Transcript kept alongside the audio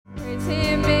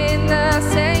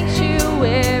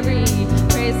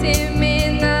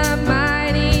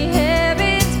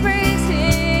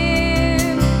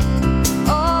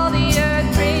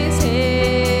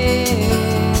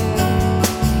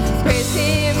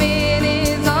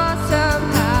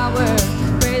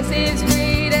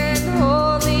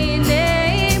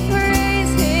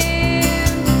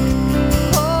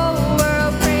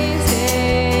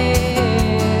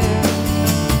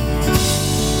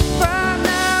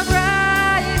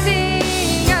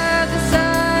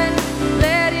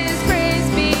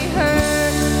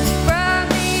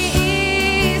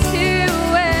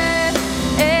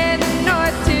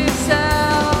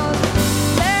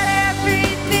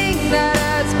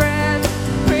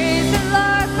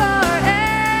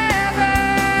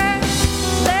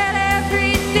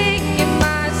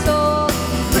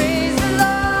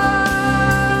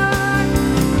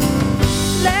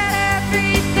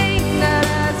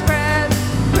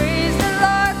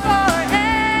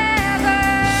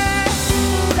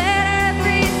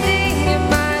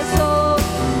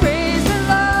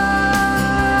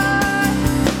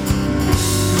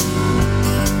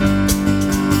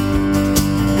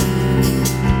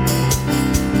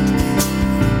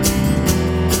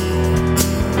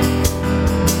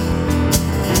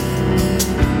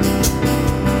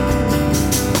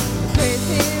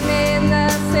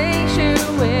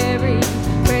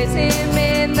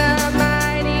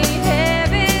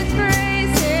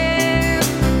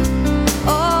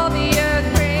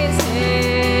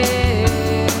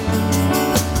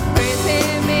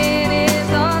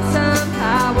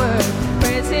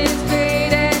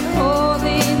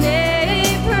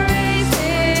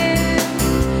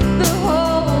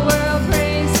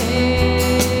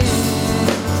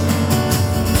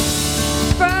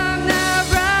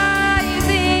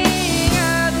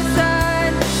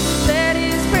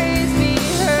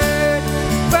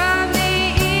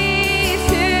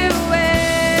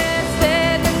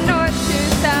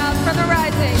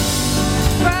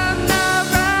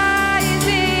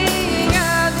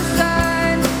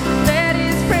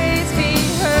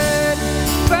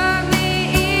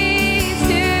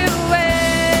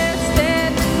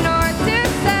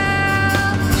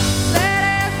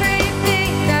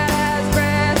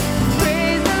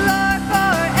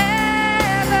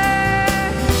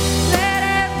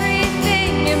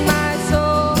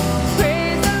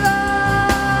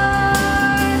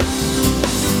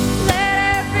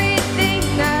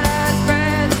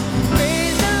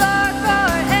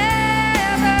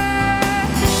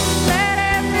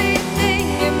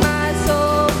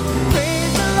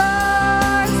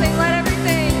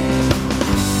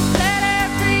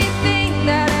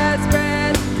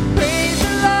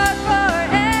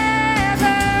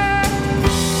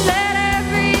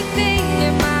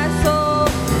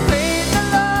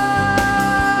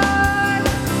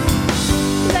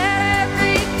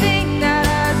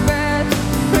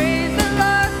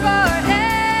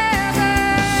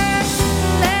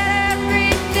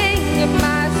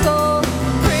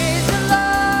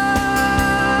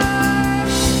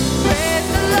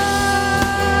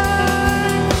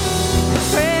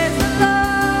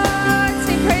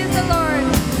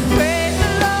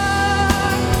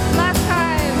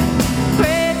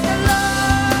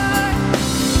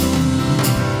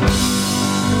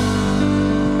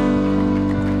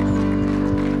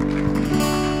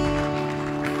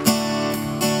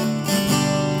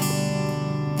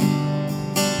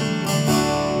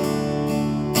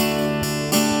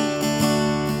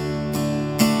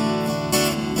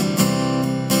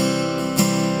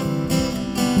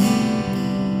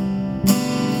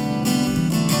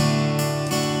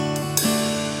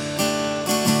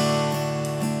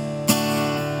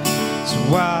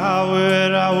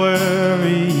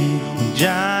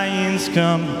winds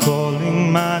come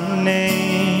calling my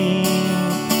name.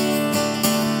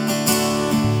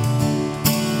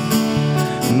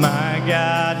 My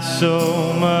God is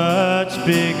so much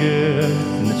bigger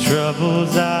than the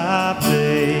troubles I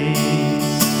face.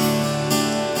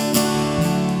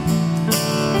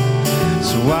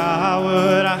 So why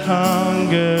would I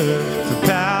hunger for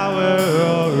power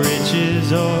or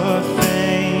riches or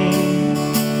fame?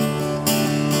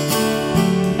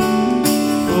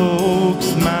 Oh,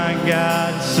 'cause my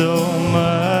God is so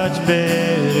much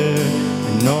better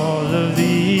than all of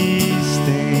these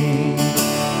things.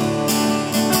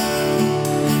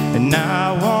 And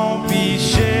I won't be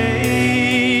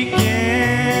shaken,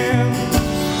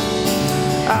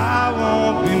 I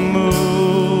won't be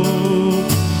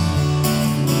moved.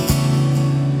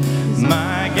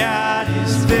 My God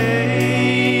is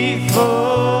faithful,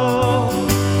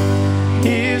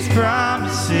 His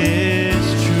promise is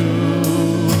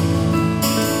true.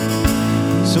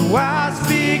 So I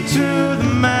speak to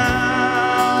the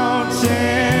mountains,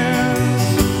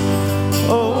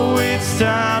 oh, it's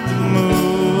time to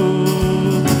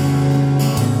move.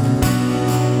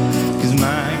 'Cause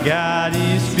my God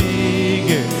is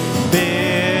bigger,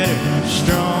 better,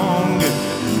 stronger,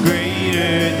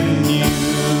 greater than you.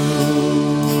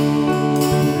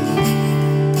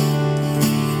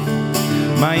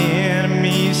 My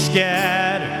enemies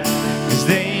scatter, 'cause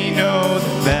they know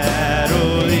the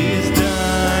battle is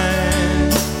done.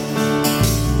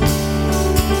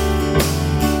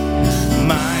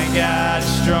 My God is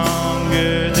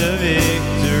stronger, the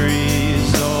victory is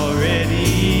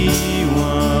already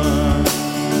won.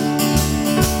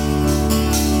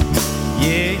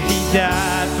 Yeah, He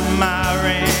died for my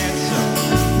ransom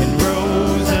and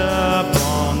rose up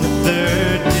on the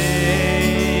third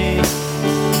day.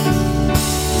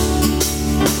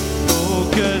 Oh,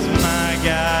 'cause my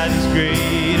God is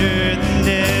greater than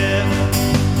death,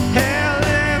 hell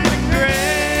and the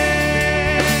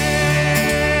grave.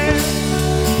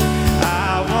 I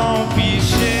won't be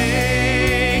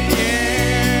shaken,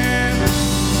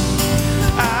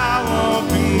 I won't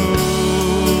be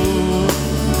moved.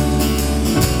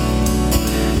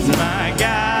 My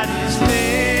God is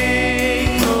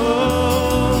faithful,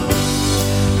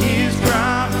 His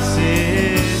promise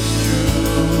is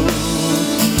true.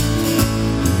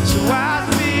 So I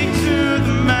speak to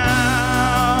the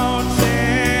mountains,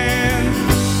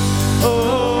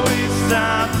 oh, it's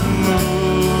time to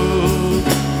move.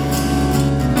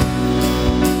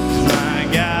 'Cause my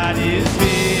God is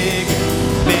bigger,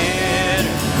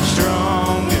 better,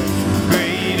 stronger,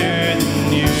 greater than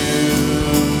you.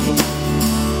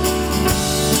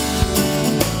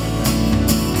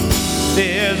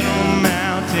 There's no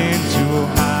mountain too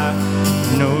high,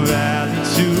 no valley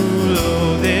too low.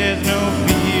 There's no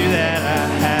fear that I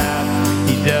have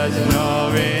He doesn't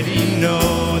already know.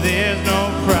 There's no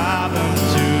problem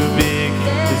too big,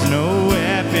 there's no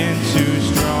weapon too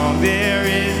strong. There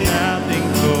is nothing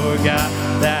for God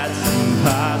that's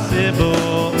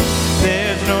impossible.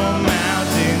 There's no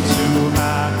mountain too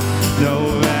high, no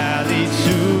valley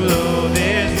too low.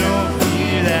 There's no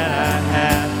fear that I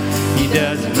have He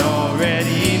doesn't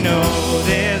already know.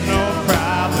 There's no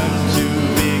problem too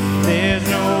big, there's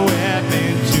no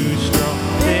weapon too strong.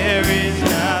 There is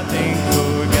nothing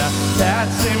for God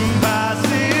that's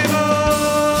impossible.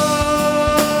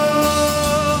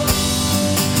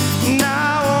 And I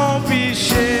won't be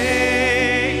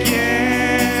shaken,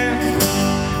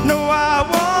 no, I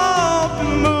won't be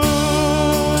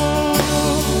moved.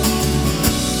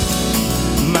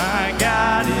 My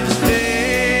God is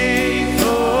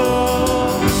faithful,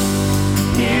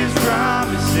 His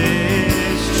promise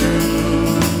is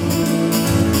true.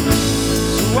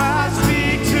 So I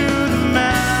speak to the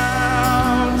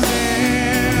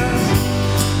mountains,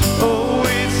 oh,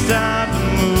 it's time to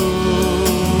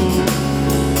move.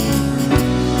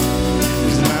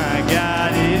 'Cause my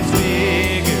God is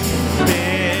bigger,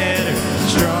 better,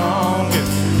 stronger,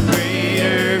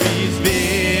 greater. He's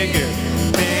bigger,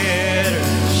 better,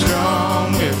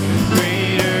 stronger,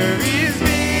 greater. He's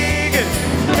bigger,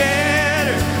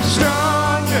 better,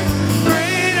 stronger,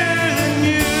 greater than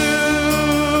you.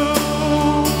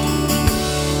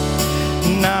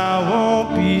 And I won't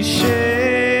be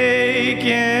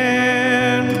shaken,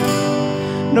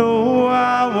 no, I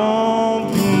won't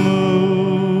be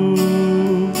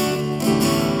moved.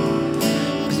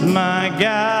 'Cause my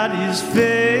God is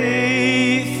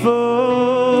faithful,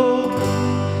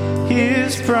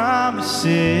 His promise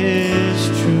is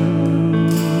true.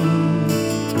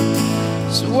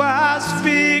 So I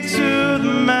speak to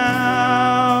the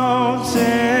mountains,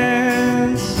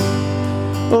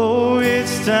 oh,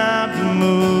 it's time to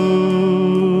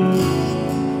move.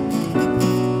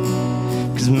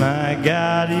 my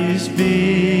God is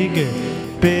bigger,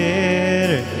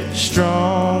 better,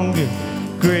 stronger,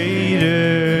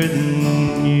 greater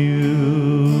than you.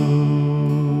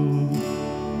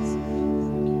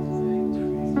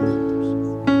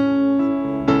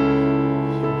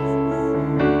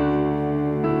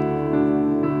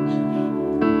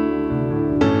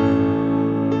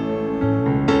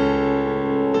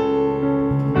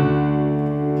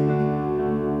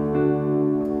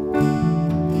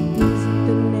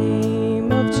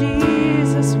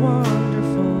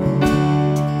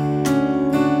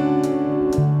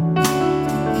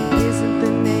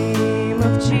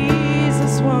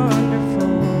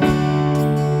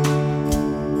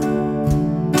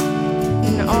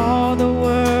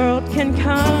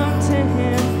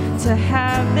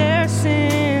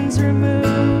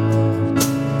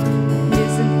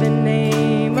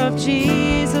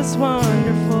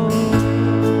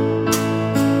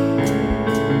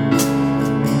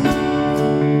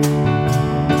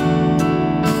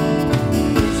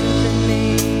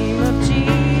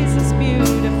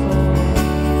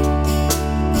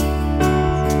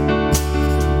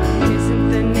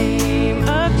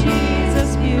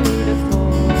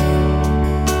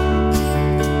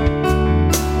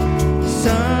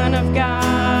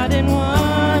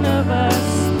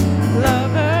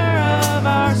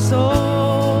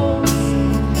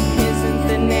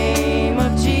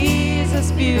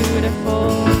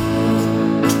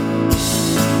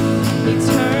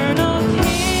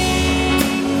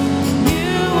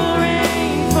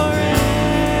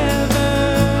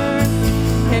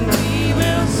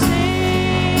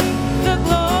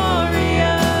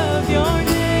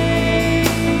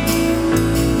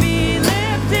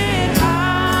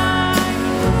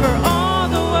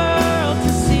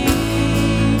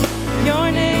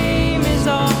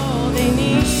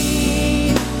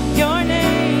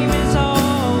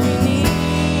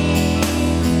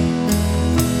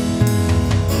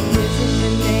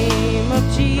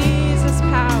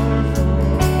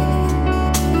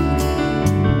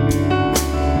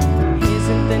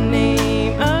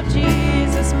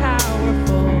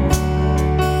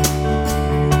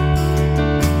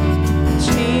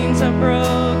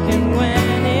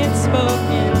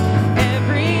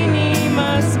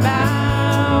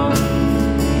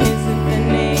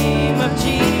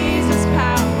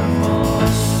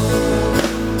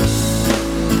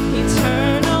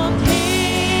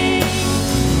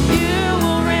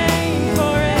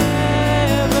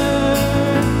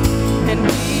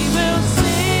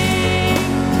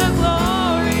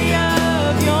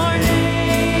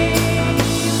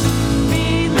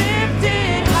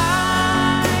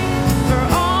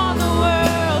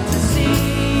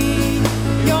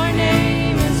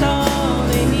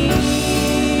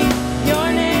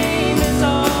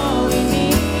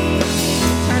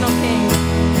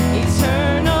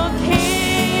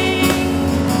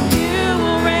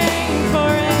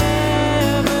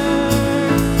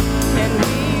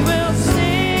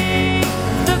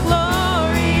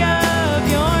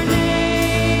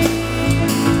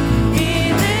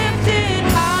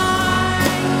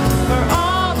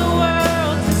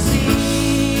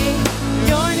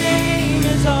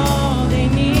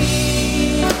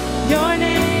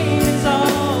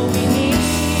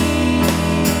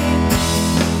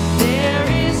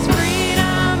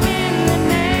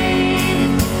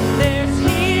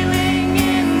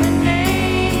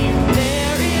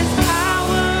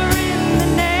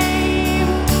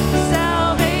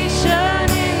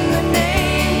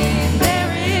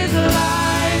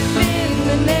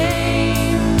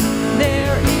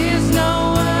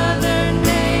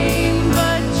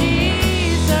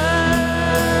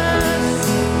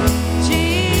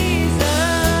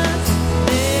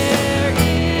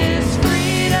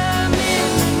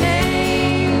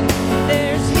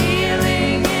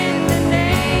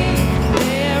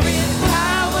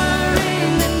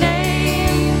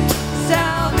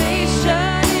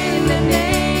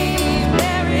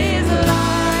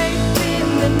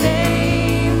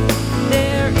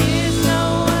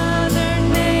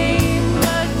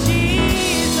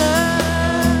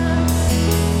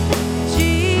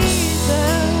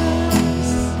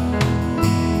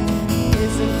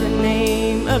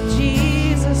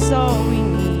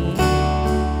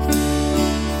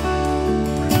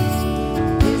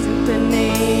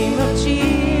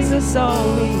 is all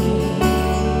we need.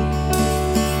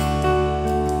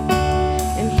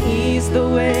 And He's the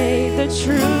way, the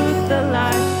truth, the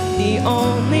life, the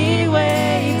only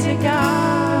way to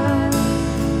God.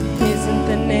 Isn't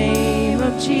the name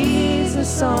of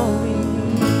Jesus all we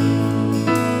need?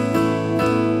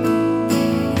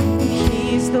 And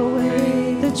He's the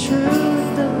way, the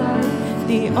truth, the life,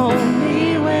 the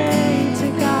only way to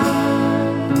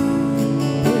God.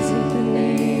 Isn't the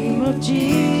name of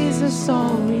Jesus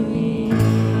all we need?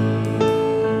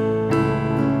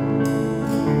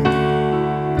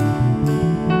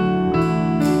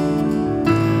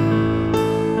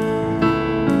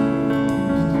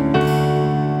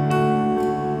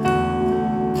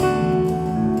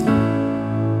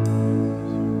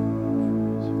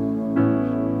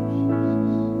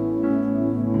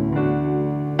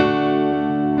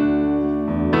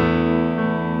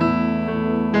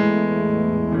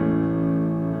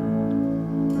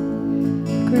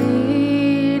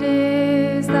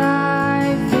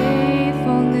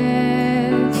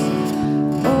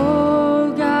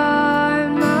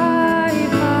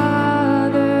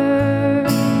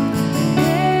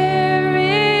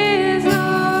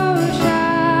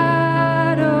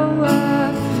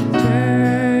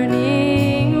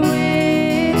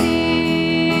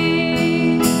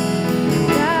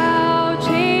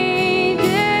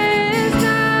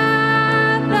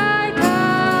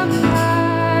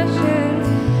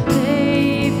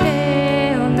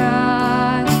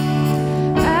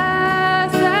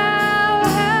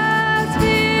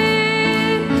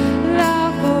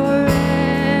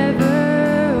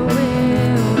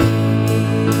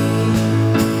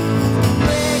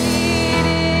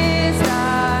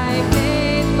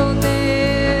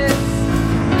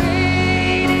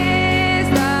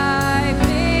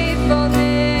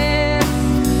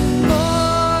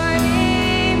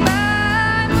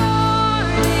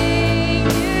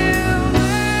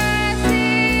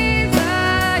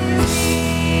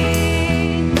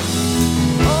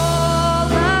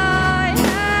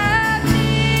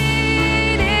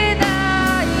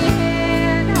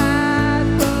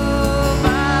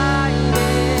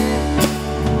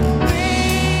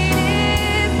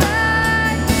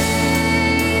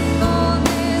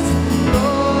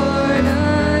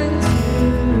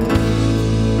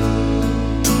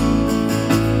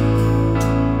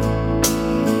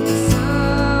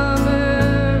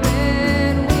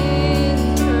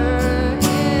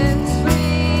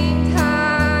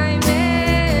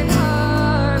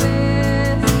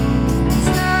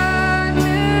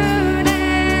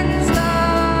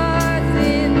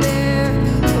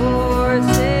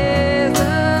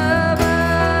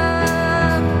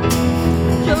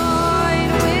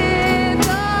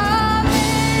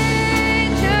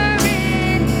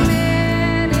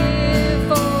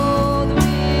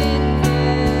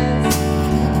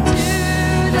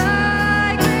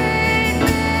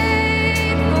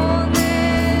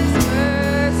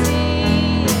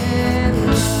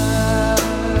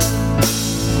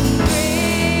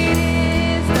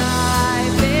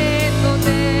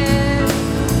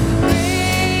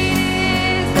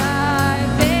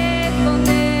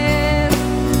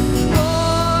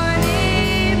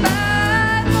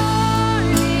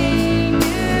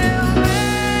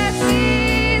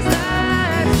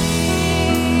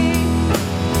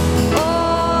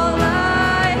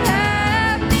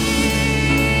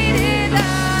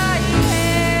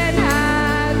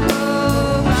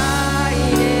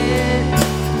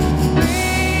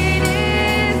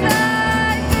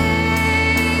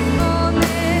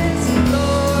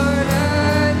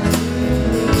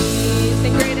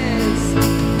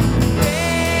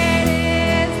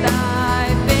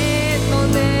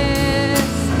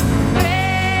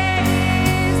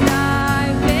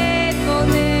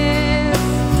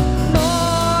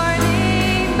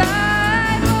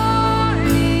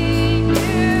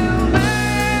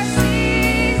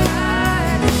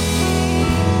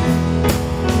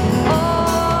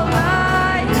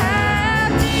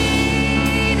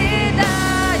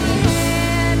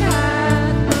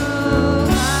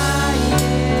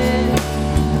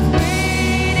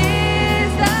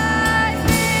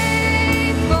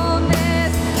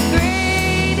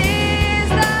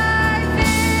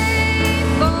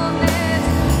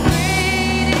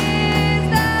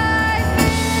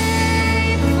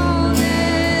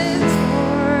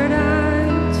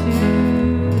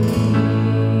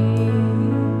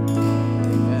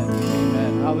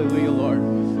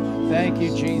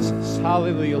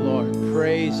 Hallelujah, Lord.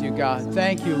 Praise you, God.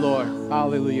 Thank you, Lord.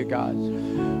 Hallelujah, God.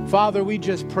 Father, we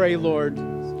just pray, Lord,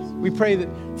 we pray that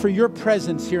for your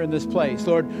presence here in this place.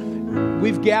 Lord,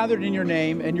 we've gathered in your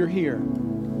name and you're here.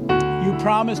 You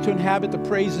promised to inhabit the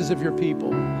praises of your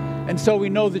people. And so we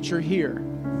know that you're here.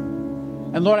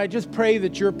 And Lord, I just pray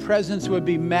that your presence would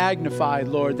be magnified,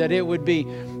 Lord, that it would be,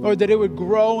 Lord, that it would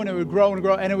grow and it would grow and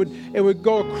grow, and it would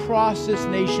go across this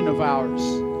nation of ours.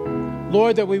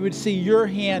 Lord, that we would see your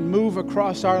hand move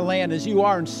across our land as you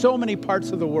are in so many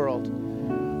parts of the world.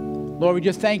 Lord, we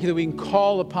just thank you that we can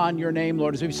call upon your name,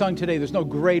 Lord. As we've sung today, there's no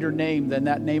greater name than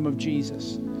that name of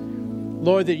Jesus.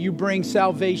 Lord, that you bring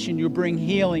salvation, you bring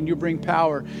healing, you bring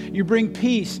power, you bring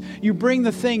peace, you bring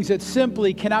the things that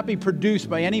simply cannot be produced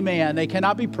by any man. They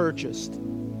cannot be purchased.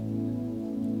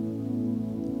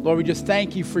 Lord, we just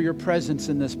thank you for your presence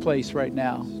in this place right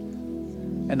now.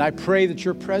 And I pray that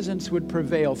your presence would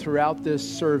prevail throughout this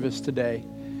service today.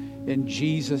 In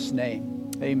Jesus' name.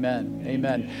 Amen.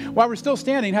 Amen. While we're still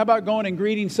standing, how about going and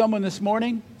greeting someone this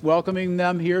morning? Welcoming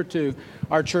them here to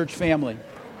our church family.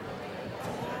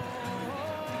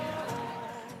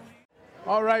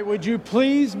 All right, would you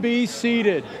please be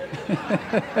seated?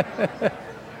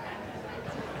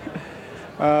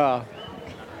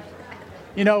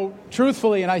 You know,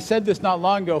 truthfully, and I said this not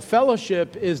long ago,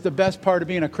 fellowship is the best part of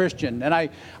being a Christian. And I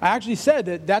actually said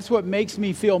that that's what makes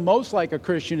me feel most like a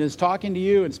Christian, is talking to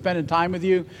you and spending time with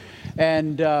you.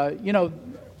 And, you know,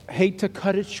 hate to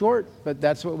cut it short, but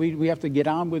that's what we have to get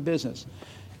on with business.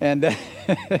 And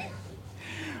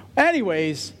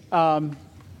anyways, I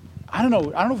don't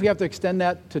know if we have to extend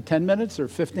that to 10 minutes or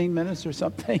 15 minutes or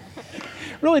something.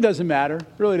 Really doesn't matter.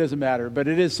 But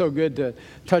it is so good to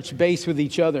touch base with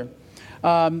each other.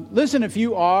 Listen, if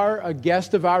you are a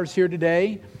guest of ours here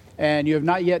today and you have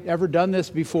not yet ever done this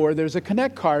before, there's a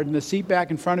Connect card in the seat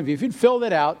back in front of you. If you'd fill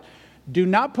that out, do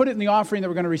not put it in the offering that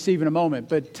we're going to receive in a moment,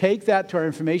 but take that to our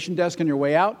information desk on your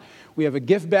way out. We have a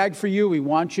gift bag for you. We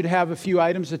want you to have a few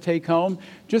items to take home,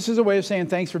 just as a way of saying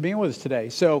thanks for being with us today.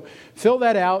 So fill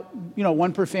that out, you know,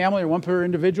 one per family or one per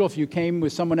individual if you came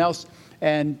with someone else,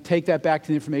 and take that back to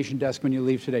the information desk when you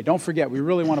leave today. Don't forget, we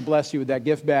really want to bless you with that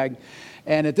gift bag.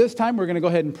 And at this time, we're going to go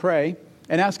ahead and pray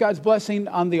and ask God's blessing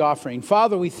on the offering.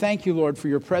 Father, we thank you, Lord, for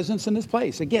your presence in this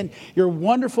place. Again, your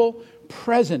wonderful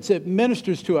presence. It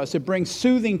ministers to us. It brings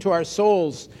soothing to our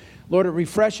souls. Lord, it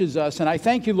refreshes us. And I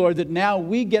thank you, Lord, that now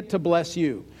we get to bless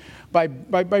you by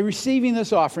receiving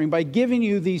this offering, by giving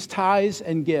you these tithes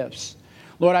and gifts.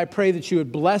 Lord, I pray that you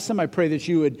would bless them. I pray that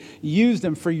you would use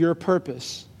them for your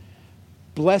purpose.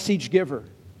 Bless each giver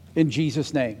in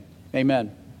Jesus' name.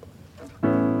 Amen.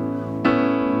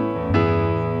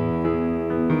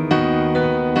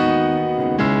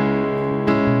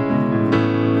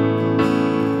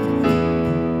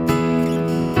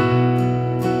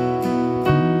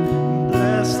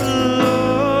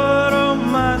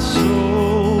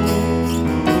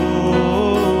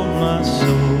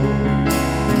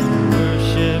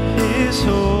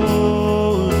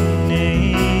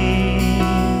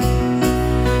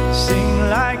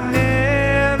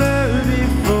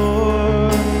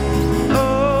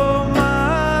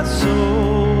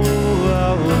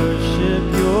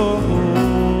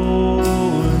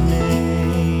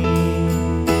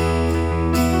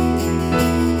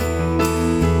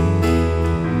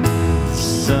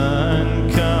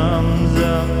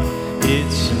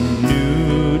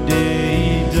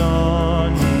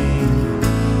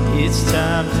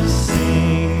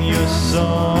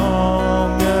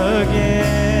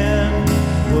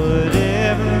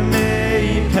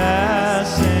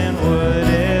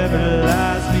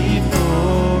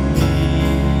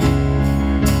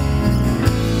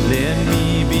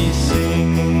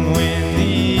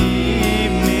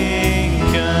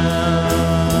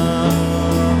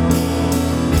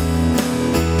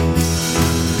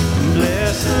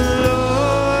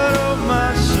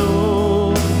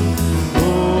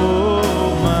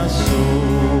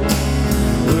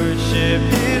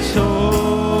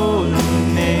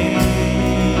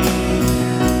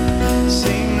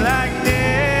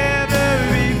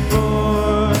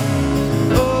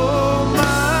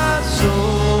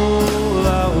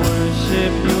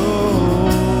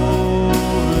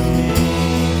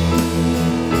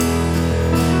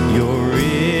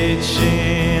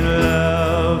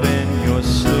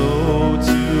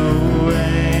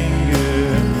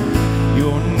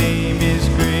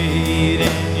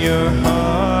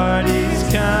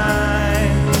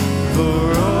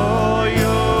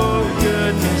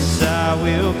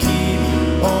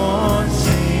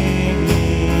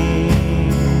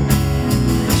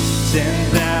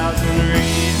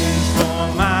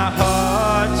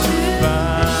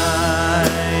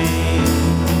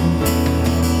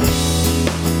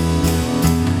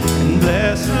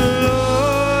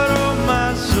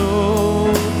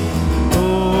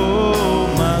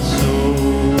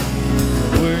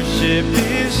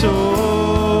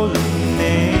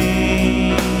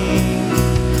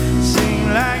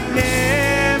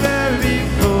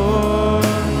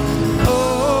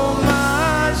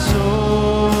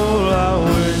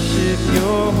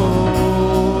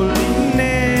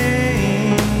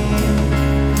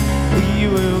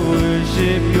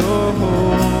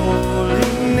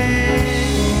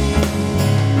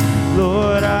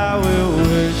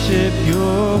 worship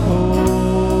your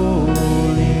holy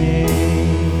name.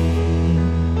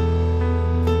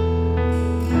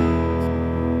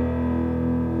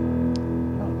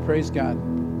 Oh, praise God.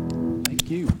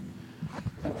 Thank you.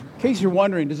 In case you're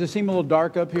wondering, does it seem a little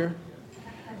dark up here?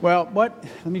 Well,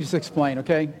 let me just explain,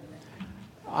 okay?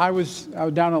 I was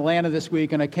down in Atlanta this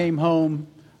week, and I came home.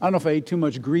 I don't know if I ate too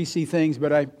much greasy things,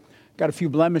 but I got a few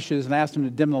blemishes and asked them to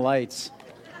dim the lights.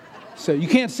 So you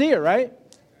can't see it, right?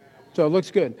 So it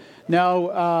looks good.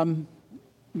 Now,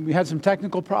 we had some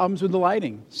technical problems with the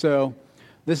lighting. So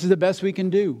this is the best we can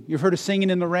do. You've heard of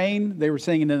singing in the rain? They were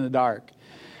singing in the dark.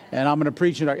 And I'm going to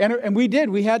preach in the dark. And we did.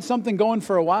 We had something going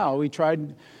for a while. We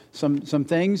tried some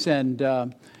things, and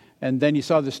then you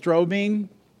saw the strobing,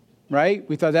 right?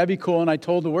 We thought that'd be cool. And I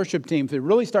told the worship team, if they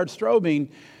really start strobing,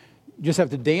 you just have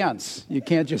to dance. You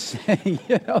can't just sing,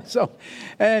 you know. So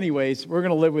anyways, we're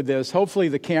going to live with this. Hopefully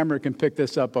the camera can pick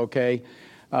this up okay.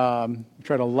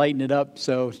 Try to lighten it up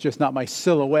so it's just not my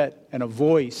silhouette and a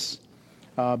voice.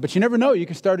 But you never know. You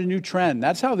can start a new trend.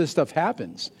 That's how this stuff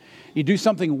happens. You do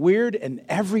something weird, and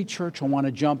every church will want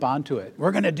to jump onto it.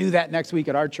 We're going to do that next week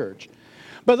at our church.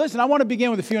 But listen, I want to begin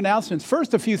with a few announcements.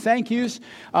 First, a few thank yous.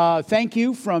 Thank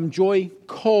you from Joy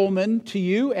Coleman to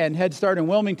you and Head Start in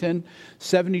Wilmington.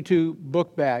 72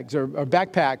 book bags or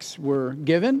backpacks were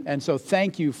given. And so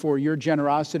thank you for your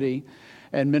generosity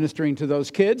and ministering to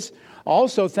those kids.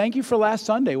 Also, thank you for last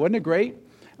Sunday. Wasn't it great?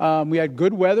 We had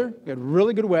good weather. We had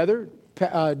really good weather.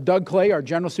 Doug Clay, our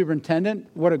general superintendent,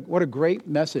 what a great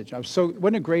message.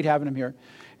 Wasn't it great having him here?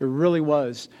 It really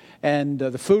was. And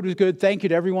the food was good. Thank you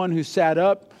to everyone who sat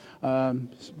up. You don't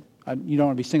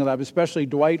want to be singled out, but especially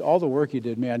Dwight, all the work you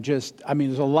did, man. There's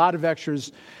a lot of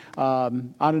extras. I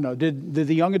don't know. Did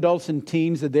the young adults and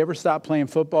teens, did they ever stop playing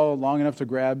football long enough to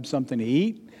grab something to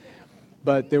eat?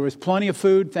 But there was plenty of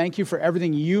food. Thank you for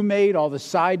everything you made, all the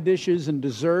side dishes and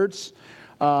desserts.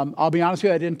 I'll be honest with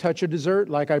you, I didn't touch a dessert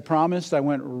like I promised. I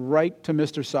went right to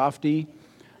Mr. Softy,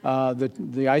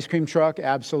 the ice cream truck,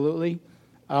 absolutely.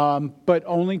 But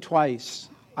only twice.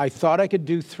 I thought I could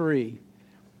do 3.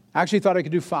 I actually thought I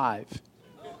could do 5.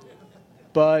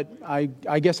 But I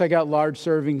guess I got large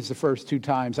servings the first 2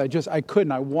 times. I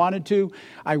couldn't. I wanted to.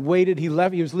 I waited. He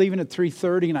was leaving at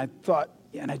 3:30, and I thought,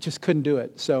 and I just couldn't do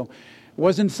it. So it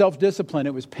wasn't self-discipline.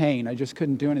 It was pain. I just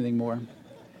couldn't do anything more.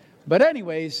 But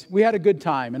anyways, we had a good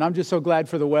time, and I'm just so glad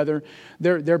for the weather.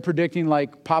 They're predicting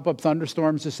like pop-up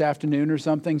thunderstorms this afternoon or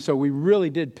something, so we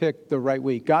really did pick the right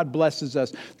week. God blesses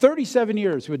us. 37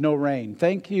 years with no rain.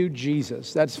 Thank you,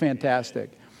 Jesus. That's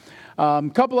fantastic. A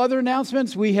couple other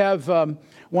announcements. We have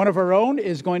one of our own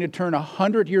is going to turn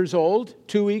 100 years old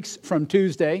 2 weeks from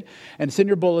Tuesday, and it's in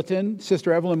your bulletin,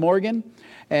 Sister Evelyn Morgan.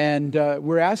 And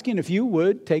we're asking if you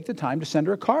would take the time to send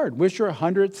her a card. Wish her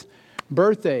 100th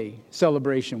birthday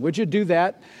celebration. Would you do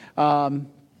that? And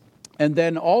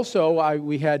then also,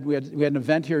 we had an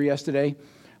event here yesterday.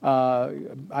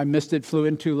 I missed it, flew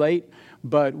in too late,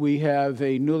 but we have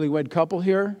a newlywed couple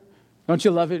here. Don't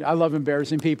you love it? I love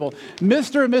embarrassing people.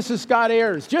 Mr. and Mrs. Scott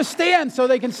Ayers. Just stand so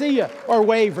they can see you, or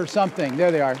wave or something.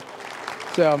 There they are.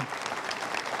 So,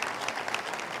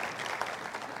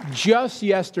 just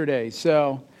yesterday.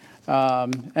 So,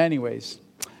 anyways.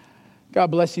 God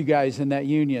bless you guys in that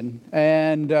union.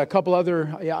 And a couple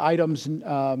other items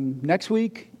next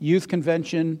week, youth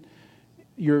convention.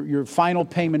 Your final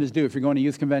payment is due if you're going to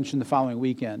youth convention the following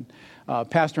weekend.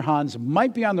 Pastor Hans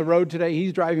might be on the road today.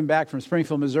 He's driving back from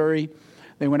Springfield, Missouri.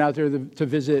 They went out there to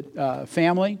visit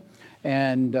family.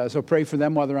 And so pray for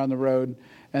them while they're on the road.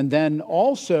 And then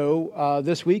also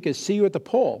this week is See You at the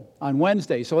Pole on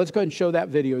Wednesday. So let's go ahead and show that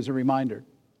video as a reminder.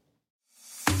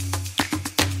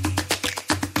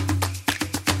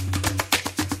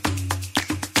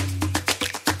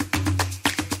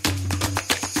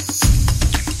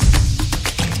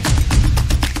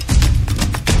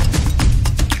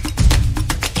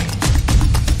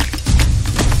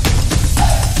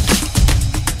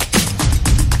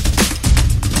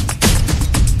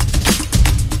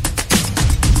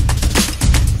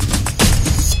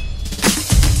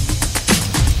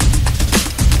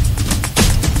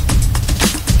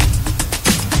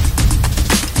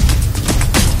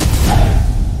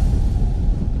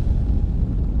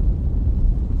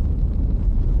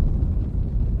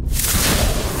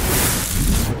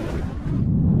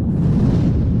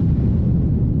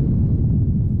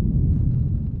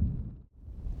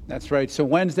 That's right. So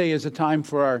Wednesday is a time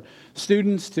for our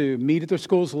students to meet at their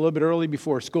schools a little bit early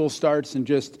before school starts and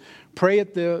just pray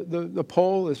at the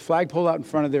pole, this flagpole out in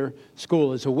front of their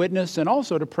school as a witness, and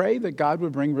also to pray that God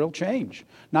would bring real change.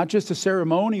 Not just a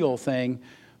ceremonial thing,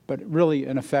 but really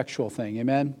an effectual thing.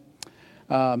 Amen?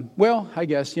 I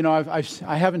guess,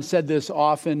 I haven't said this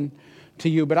often to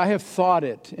you, but I have thought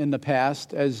it in the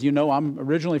past. As you know, I'm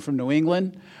originally from New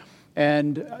England,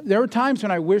 and there were times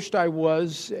when I wished I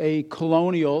was a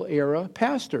colonial era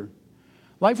pastor.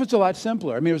 Life was a lot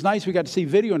simpler. I mean, it was nice we got to see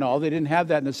video and all. They didn't have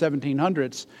that in the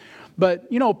 1700s. But,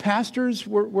 pastors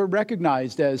were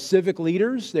recognized as civic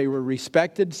leaders. They were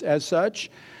respected as such.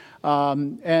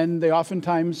 And they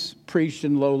oftentimes preached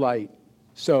in low light.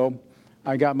 So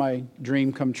I got my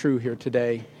dream come true here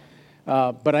today.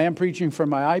 But I am preaching from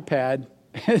my iPad,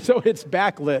 so it's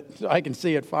backlit, so I can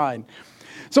see it fine.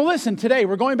 So listen, today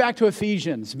we're going back to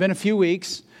Ephesians. It's been a few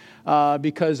weeks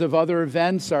because of other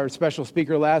events. Our special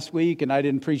speaker last week, and I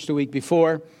didn't preach the week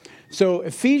before. So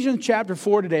Ephesians chapter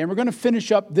 4 today, and we're going to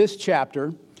finish up this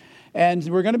chapter. And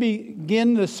we're going to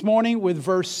begin this morning with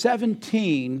verse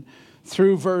 17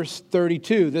 through verse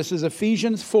 32. This is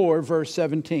Ephesians 4, verse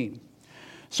 17.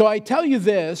 So I tell you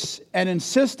this, and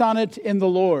insist on it in the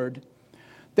Lord,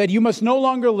 that you must no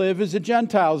longer live as the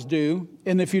Gentiles do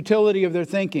in the futility of their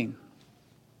thinking.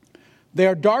 They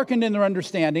are darkened in their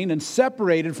understanding and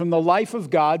separated from the life of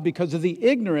God because of the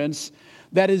ignorance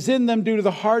that is in them due to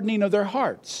the hardening of their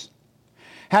hearts.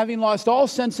 Having lost all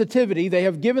sensitivity, they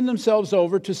have given themselves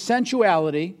over to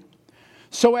sensuality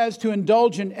so as to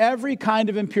indulge in every kind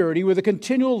of impurity with a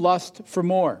continual lust for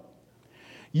more.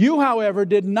 You, however,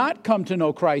 did not come to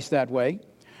know Christ that way.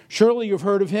 Surely you've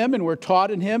heard of him and were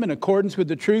taught in him in accordance with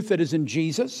the truth that is in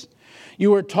Jesus.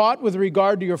 You were taught with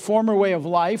regard to your former way of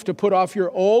life to put off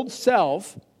your old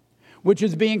self, which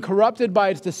is being corrupted by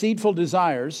its deceitful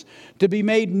desires, to be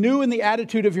made new in the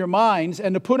attitude of your minds,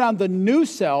 and to put on the new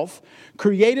self,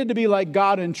 created to be like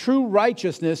God in true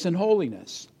righteousness and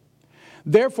holiness.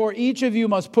 Therefore, each of you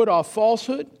must put off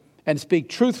falsehood and speak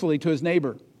truthfully to his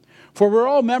neighbor. For we're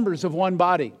all members of one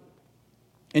body.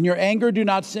 In your anger, do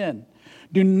not sin.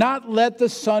 Do not let the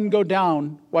sun go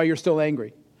down while you're still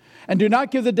angry. And do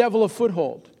not give the devil a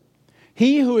foothold.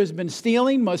 He who has been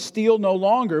stealing must steal no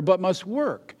longer, but must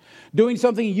work, doing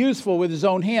something useful with his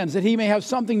own hands, that he may have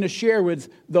something to share with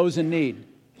those in need.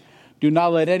 Do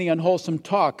not let any unwholesome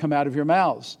talk come out of your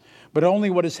mouths, but only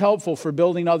what is helpful for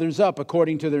building others up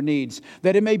according to their needs,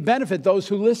 that it may benefit those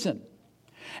who listen.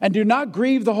 And do not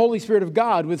grieve the Holy Spirit of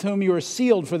God, with whom you are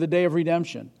sealed for the day of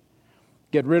redemption.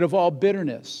 Get rid of all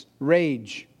bitterness,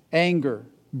 rage, anger,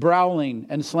 brawling,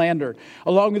 and slander,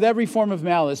 along with every form of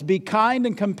malice. Be kind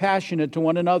and compassionate to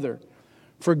one another,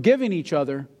 forgiving each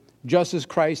other, just as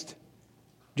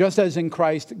in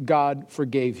Christ God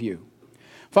forgave you.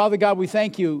 Father God, we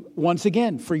thank you once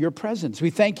again for your presence. We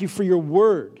thank you for your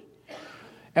word.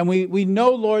 And we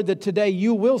know, Lord, that today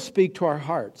you will speak to our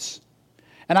hearts.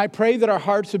 And I pray that our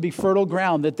hearts would be fertile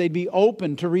ground, that they'd be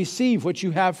open to receive what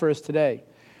you have for us today.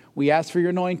 We ask for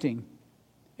your anointing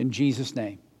in Jesus'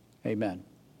 name. Amen.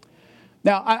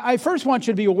 Now, I first want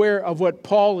you to be aware of what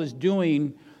Paul is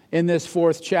doing in this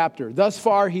fourth chapter. Thus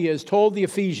far, he has told the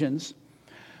Ephesians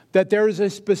that there is a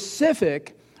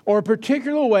specific or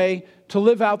particular way to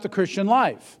live out the Christian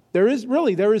life. There is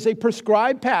a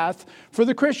prescribed path for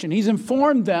the Christian. He's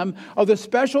informed them of the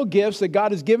special gifts that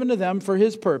God has given to them for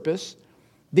his purpose.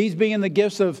 These being the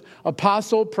gifts of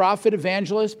apostle, prophet,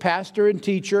 evangelist, pastor, and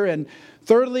teacher. And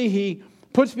thirdly, he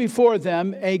puts before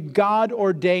them a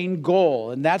God-ordained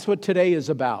goal. And that's what today is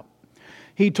about.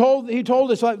 He told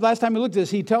us, last time we looked at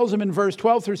this, he tells them in verse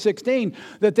 12 through 16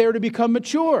 that they are to become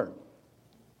mature,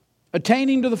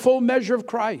 attaining to the full measure of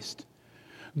Christ,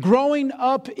 growing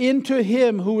up into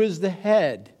him who is the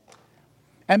head,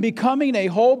 and becoming a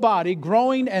whole body,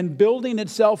 growing and building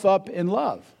itself up in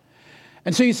love.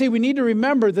 And so you see, we need to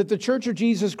remember that the Church of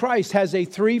Jesus Christ has a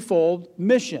threefold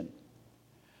mission.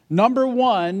 Number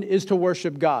one is to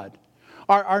worship God.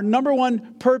 Our number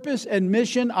one purpose and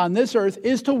mission on this earth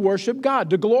is to worship God,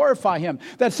 to glorify him.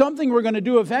 That's something we're going to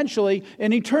do eventually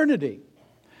in eternity.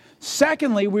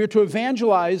 Secondly, we're to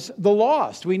evangelize the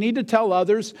lost. We need to tell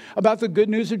others about the good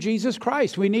news of Jesus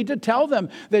Christ. We need to tell them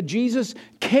that Jesus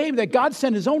came, that God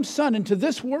sent his own Son into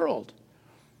this world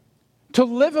to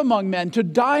live among men, to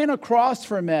die on a cross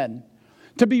for men,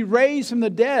 to be raised from the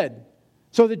dead,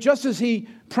 so that just as he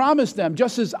promised them,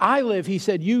 just as I live, he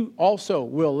said, you also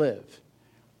will live.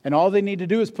 And all they need to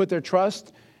do is put their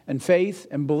trust and faith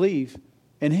and belief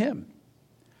in him.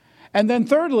 And then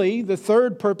thirdly, the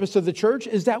third purpose of the church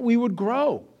is that we would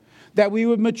grow, that we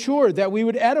would mature, that we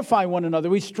would edify one another,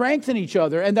 we strengthen each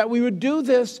other, and that we would do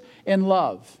this in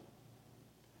love.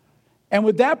 And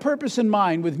with that purpose in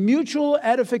mind, with mutual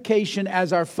edification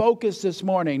as our focus this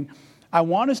morning, I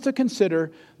want us to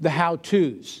consider the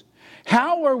how-tos.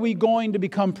 How are we going to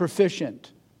become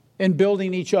proficient in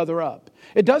building each other up?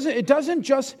 It doesn't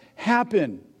just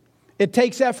happen It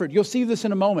takes effort. You'll see this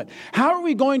in a moment. How are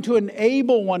we going to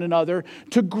enable one another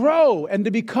to grow and to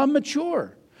become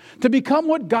mature? To become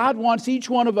what God wants each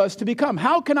one of us to become.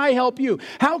 How can I help you?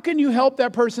 How can you help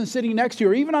that person sitting next to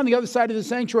you, or even on the other side of the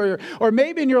sanctuary, or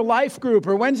maybe in your life group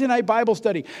or Wednesday night Bible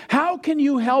study? How can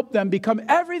you help them become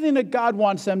everything that God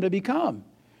wants them to become?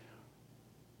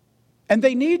 And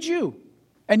they need you,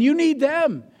 and you need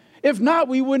them. If not,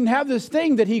 we wouldn't have this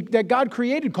thing that God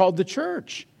created called the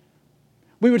church.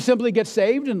 We would simply get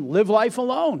saved and live life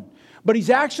alone. But He's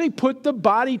actually put the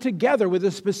body together with a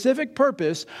specific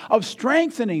purpose of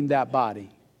strengthening that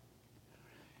body.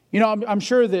 You know, I'm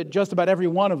sure that just about every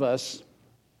one of us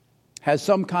has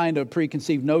some kind of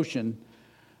preconceived notion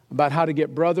about how to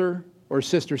get brother or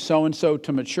sister so-and-so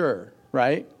to mature,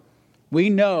 right?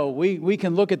 We know, we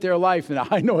can look at their life and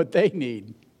I know what they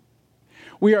need.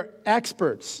 We are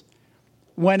experts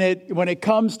when it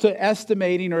comes to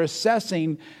estimating or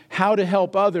assessing how to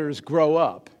help others grow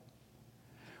up.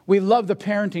 We love the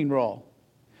parenting role,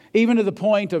 even to the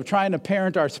point of trying to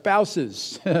parent our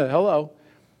spouses. Hello.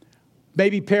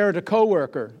 Maybe parent a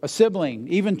coworker, a sibling,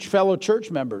 even fellow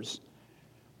church members.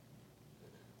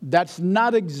 That's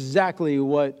not exactly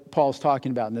what Paul's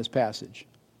talking about in this passage.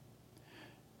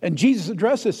 And Jesus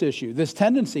addressed this issue, this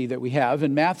tendency that we have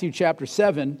in Matthew chapter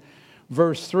 7,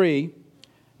 verse 3.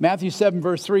 Matthew 7,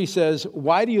 verse 3 says,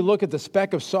 "Why do you look at the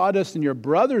speck of sawdust in your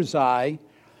brother's eye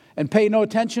and pay no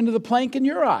attention to the plank in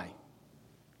your eye?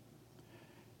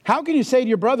 How can you say to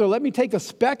your brother, 'Let me take the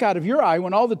speck out of your eye,'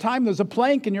 when all the time there's a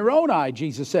plank in your own eye?"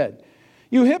 Jesus said.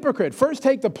 "You hypocrite, first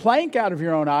take the plank out of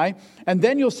your own eye, and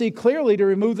then you'll see clearly to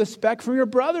remove the speck from your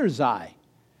brother's eye."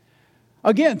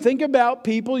 Again, think about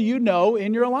people you know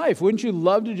in your life. Wouldn't you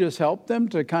love to just help them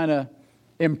to kind of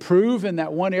improve in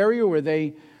that one area where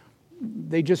they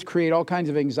just create all kinds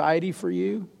of anxiety for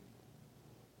you?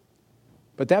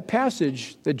 But that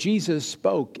passage that Jesus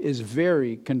spoke is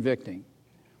very convicting.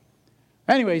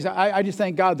 Anyways, I just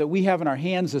thank God that we have in our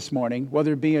hands this morning,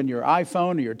 whether it be on your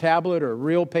iPhone or your tablet or a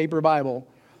real paper Bible,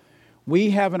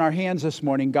 we have in our hands this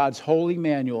morning God's holy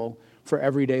manual for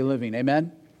everyday living.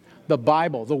 Amen? The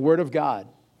Bible, the Word of God.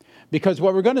 Because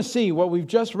what we're going to see, what we've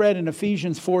just read in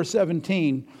Ephesians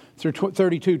 4:17 through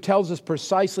 32 tells us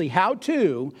precisely how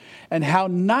to and how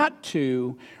not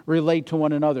to relate to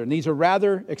one another. And these are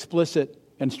rather explicit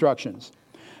instructions.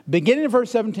 Beginning in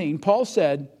verse 17, Paul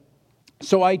said,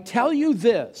 "So I tell you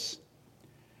this,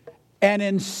 and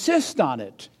insist on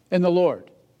it in the Lord."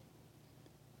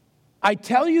 I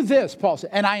tell you this, Paul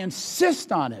said, and I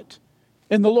insist on it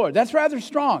in the Lord. That's rather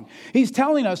strong. He's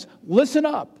telling us, listen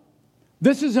up.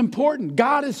 This is important.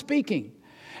 God is speaking.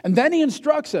 And then he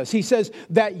instructs us. He says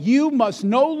that you must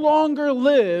no longer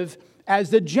live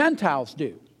as the Gentiles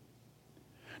do.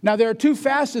 Now, there are two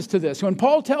facets to this. When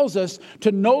Paul tells us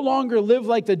to no longer live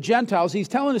like the Gentiles, he's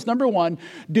telling us, number one,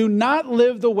 do not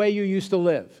live the way you used to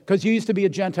live. Because you used to be a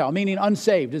Gentile, meaning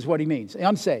unsaved is what he means.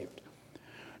 Unsaved.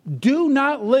 Do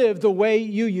not live the way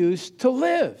you used to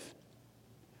live.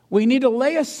 We need to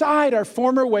lay aside our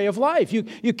former way of life.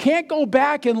 You can't go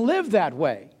back and live that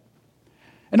way.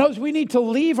 In other words, we need to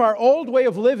leave our old way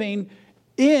of living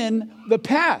in the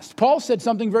past. Paul said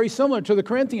something very similar to the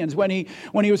Corinthians when he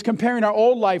was comparing our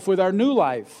old life with our new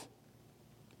life.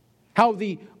 How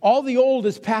all the old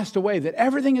has passed away, that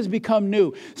everything has become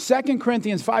new. 2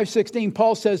 Corinthians 5:16,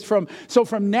 Paul says, from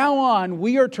now on,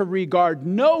 we are to regard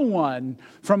no one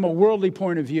from a worldly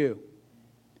point of view.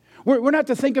 We're not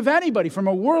to think of anybody from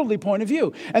a worldly point of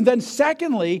view. And then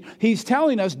secondly, he's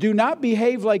telling us, do not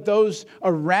behave like those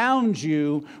around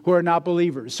you who are not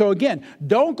believers. So again,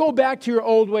 don't go back to your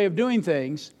old way of doing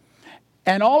things.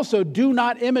 And also, do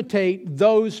not imitate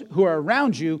those who are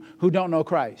around you who don't know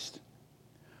Christ.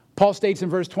 Paul states in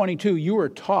verse 22, you were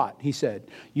taught, he said,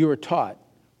 you were taught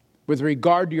with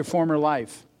regard to your former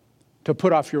life to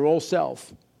put off your old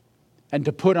self and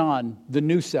to put on the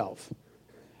new self.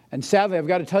 And sadly, I've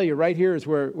got to tell you, right here is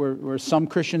where some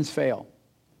Christians fail.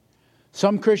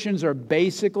 Some Christians are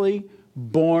basically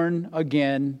born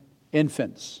again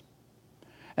infants.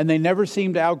 And they never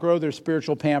seem to outgrow their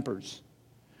spiritual pampers.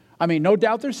 I mean, no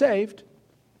doubt they're saved,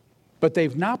 but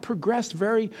they've not progressed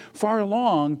very far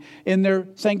along in their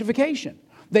sanctification.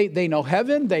 They know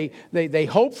heaven, they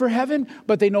hope for heaven,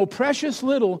 but they know precious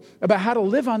little about how to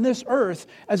live on this earth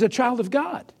as a child of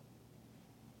God.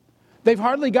 They've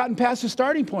hardly gotten past the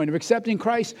starting point of accepting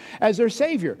Christ as their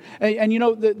Savior. And you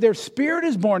know, their spirit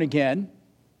is born again,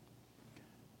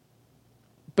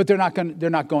 but they're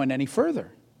not going any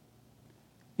further.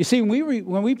 You see,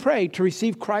 when we pray to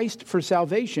receive Christ for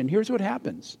salvation, here's what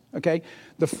happens, okay?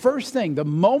 The first thing, the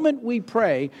moment we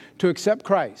pray to accept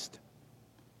Christ,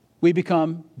 we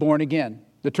become born again.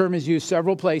 The term is used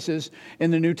several places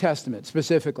in the New Testament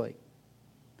specifically.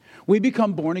 We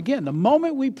become born again. The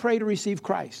moment we pray to receive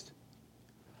Christ,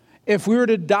 if we were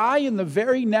to die in the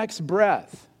very next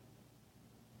breath,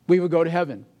 we would go to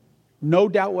heaven. No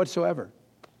doubt whatsoever.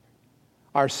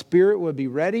 Our spirit would be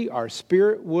ready. Our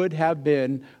spirit would have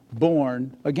been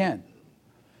born again.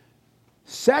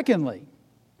 Secondly,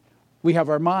 we have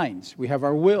our minds. We have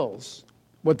our wills.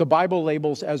 What the Bible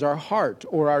labels as our heart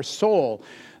or our soul.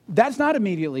 That's not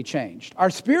immediately changed. Our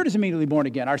spirit is immediately born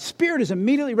again. Our spirit is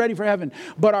immediately ready for heaven.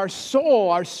 But our soul,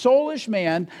 our soulish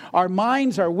man, our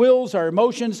minds, our wills, our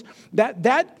emotions,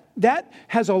 that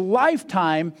has a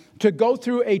lifetime to go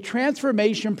through a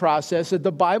transformation process that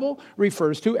the Bible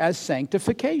refers to as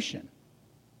sanctification.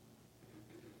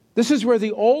 This is where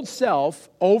the old self,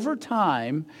 over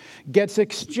time, gets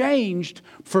exchanged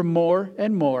for more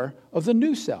and more of the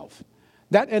new self.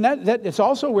 It's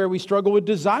also where we struggle with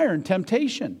desire and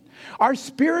temptation. Our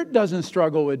spirit doesn't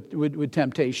struggle with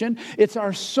temptation. It's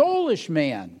our soulish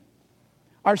man,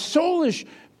 our soulish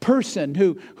person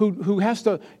who has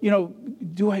to,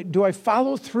 do I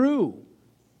follow through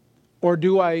or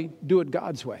do I do it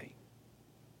God's way?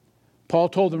 Paul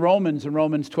told the Romans in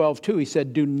Romans 12:2, he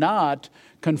said, do not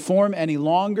conform any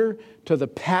longer to the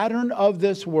pattern of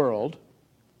this world,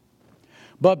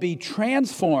 but be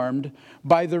transformed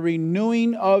by the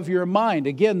renewing of your mind.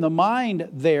 Again, the mind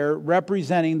there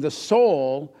representing the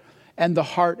soul and the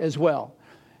heart as well.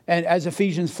 And as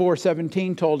Ephesians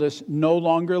 4:17 told us, no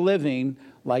longer living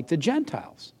like the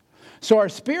Gentiles. So our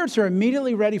spirits are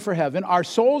immediately ready for heaven. Our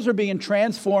souls are being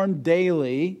transformed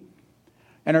daily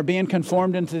and are being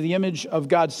conformed into the image of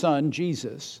God's Son,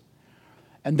 Jesus.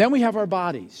 And then we have our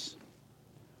bodies.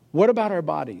 What about our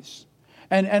bodies?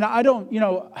 And I don't,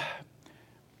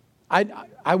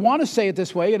 I want to say it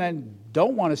this way, and I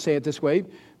don't want to say it this way.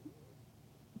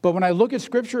 But when I look at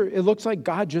Scripture, it looks like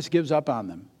God just gives up on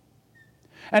them.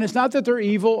 And it's not that they're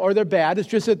evil or they're bad. It's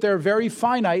just that they're very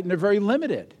finite and they're very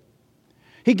limited.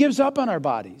 He gives up on our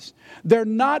bodies. They're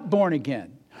not born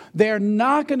again. They're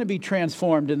not going to be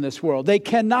transformed in this world. They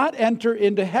cannot enter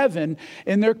into heaven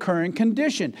in their current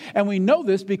condition. And we know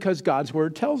this because God's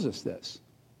Word tells us this.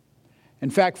 In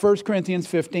fact, 1 Corinthians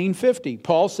 15:50,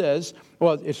 Paul says,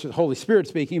 well, it's the Holy Spirit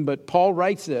speaking, but Paul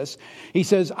writes this. He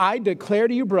says, I declare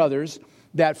to you, brothers,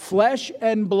 that flesh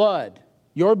and blood,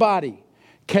 your body,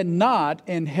 cannot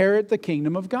inherit the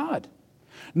kingdom of God,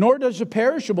 nor does the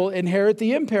perishable inherit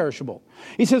the imperishable.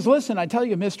 He says, listen, I tell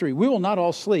you a mystery. We will not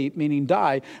all sleep, meaning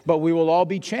die, but we will all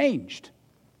be changed.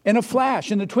 In a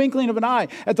flash, in the twinkling of an eye,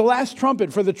 at the last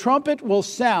trumpet. For the trumpet will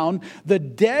sound, the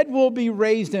dead will be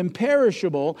raised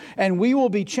imperishable, and we will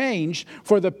be changed.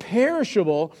 For the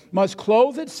perishable must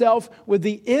clothe itself with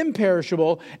the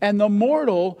imperishable, and the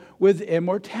mortal with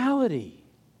immortality.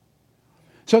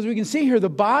 So as we can see here, the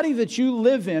body that you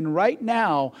live in right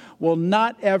now will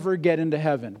not ever get into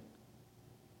heaven.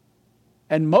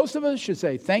 And most of us should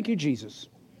say, thank you, Jesus.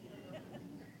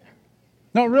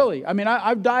 No, really. I mean,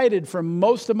 I've dieted for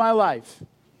most of my life.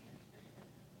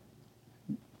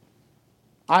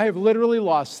 I have literally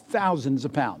lost thousands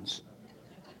of pounds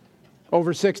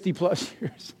over 60 plus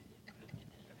years.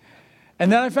 And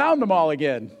then I found them all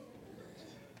again,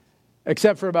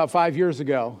 except for about 5 years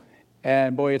ago.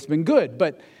 And boy, it's been good.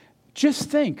 But just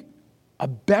think, a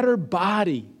better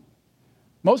body.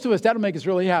 Most of us, that'll make us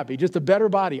really happy. Just a better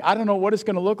body. I don't know what it's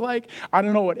going to look like. I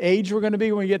don't know what age we're going to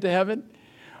be when we get to heaven.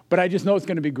 But I just know it's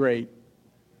going to be great.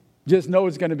 Just know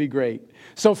it's going to be great.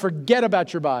 So forget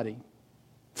about your body.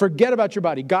 Forget about your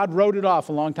body. God wrote it off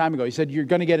a long time ago. He said, you're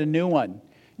going to get a new one.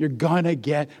 You're going to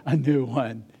get a new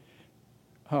one.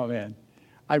 Oh, man.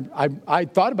 I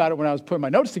thought about it when I was putting my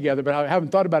notes together, but I haven't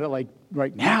thought about it like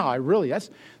right now.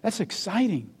 That's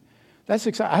exciting. That's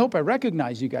exciting. I hope I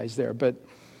recognize you guys there, but...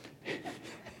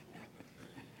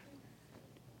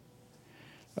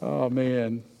 oh,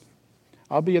 man.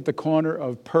 I'll be at the corner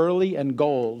of Pearly and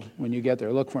Gold when you get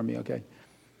there. Look for me, okay?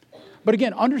 But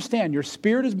again, understand, your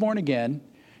spirit is born again.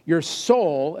 Your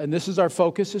soul, and this is our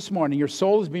focus this morning, your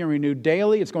soul is being renewed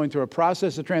daily. It's going through a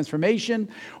process of transformation,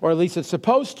 or at least it's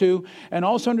supposed to. And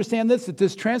also understand this, that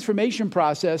this transformation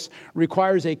process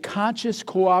requires a conscious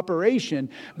cooperation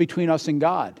between us and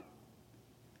God.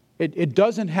 It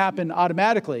doesn't happen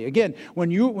automatically. Again, when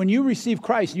you receive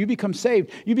Christ, you become saved,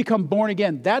 you become born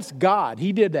again. That's God.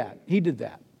 He did that. He did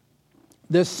that.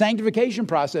 This sanctification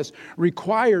process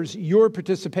requires your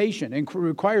participation and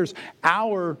requires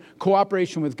our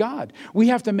cooperation with God. We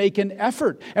have to make an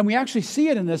effort, and we actually see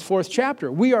it in this 4th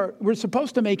chapter. We're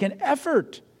supposed to make an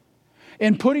effort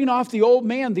in putting off the old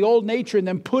man, the old nature, and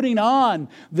then putting on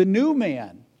the new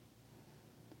man.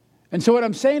 And so what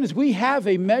I'm saying is we have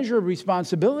a measure of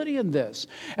responsibility in this.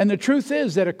 And the truth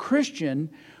is that a Christian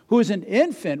who is an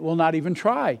infant will not even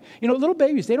try. You know, little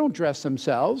babies, they don't dress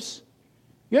themselves.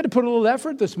 You had to put a little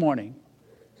effort this morning.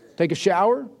 Take a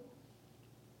shower,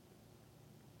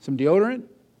 some deodorant,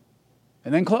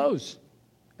 and then clothes.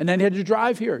 And then you had to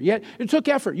drive here. It took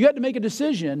effort. You had to make a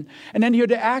decision, and then you had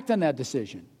to act on that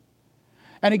decision.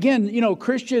 And again, you know,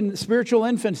 Christian spiritual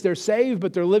infants, they're saved,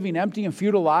 but they're living empty and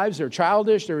futile lives. They're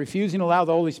childish. They're refusing to allow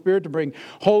the Holy Spirit to bring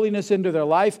holiness into their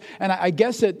life. And I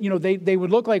guess that, you know, they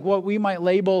would look like what we might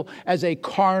label as a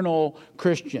carnal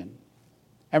Christian.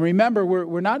 And remember,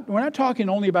 we're not talking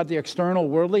only about the external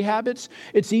worldly habits.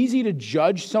 It's easy to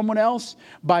judge someone else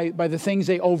by the things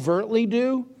they overtly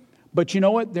do. But you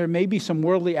know what? There may be some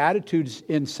worldly attitudes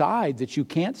inside that you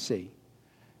can't see.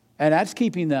 And that's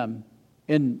keeping them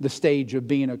in the stage of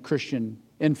being a Christian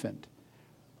infant.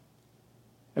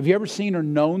 Have you ever seen or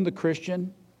known the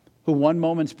Christian who one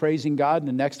moment's praising God and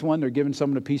the next one they're giving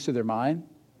someone a piece of their mind?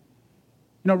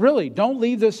 You know, really, don't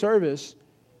leave this service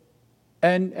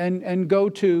and go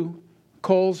to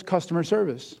Kohl's customer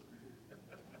service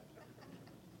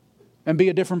and be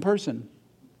a different person.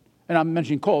 And I'm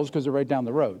mentioning Kohl's because they're right down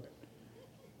the road.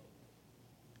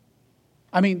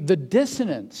 I mean, the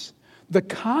dissonance, the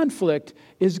conflict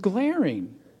is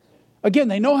glaring. Again,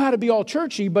 they know how to be all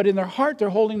churchy, but in their heart they're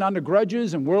holding on to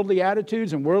grudges and worldly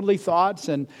attitudes and worldly thoughts.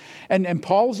 And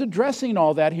Paul's addressing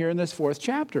all that here in this 4th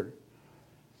chapter.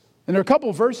 And there are a couple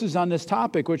of verses on this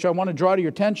topic which I want to draw to your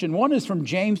attention. One is from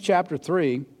James chapter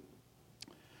 3.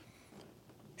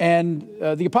 And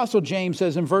the Apostle James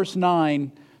says in verse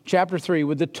 9, chapter 3,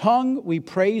 with the tongue we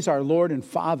praise our Lord and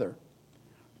Father,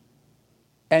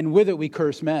 and with it we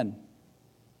curse men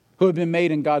who have been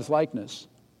made in God's likeness.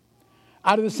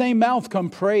 Out of the same mouth come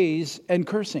praise and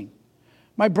cursing.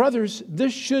 My brothers,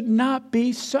 this should not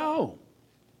be so.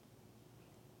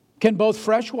 Can both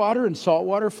fresh water and salt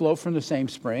water flow from the same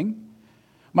spring?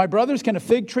 My brothers, can a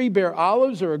fig tree bear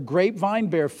olives or a grapevine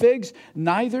bear figs?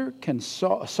 Neither can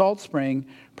a salt spring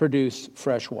produce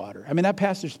fresh water. I mean, that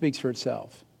passage speaks for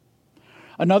itself.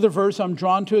 Another verse I'm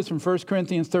drawn to is from 1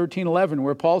 Corinthians 13:11,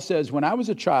 where Paul says, when I was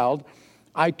a child,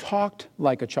 I talked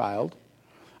like a child.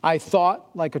 I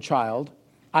thought like a child.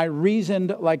 I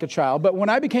reasoned like a child. But when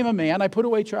I became a man, I put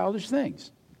away childish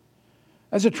things.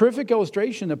 That's a terrific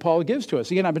illustration that Paul gives to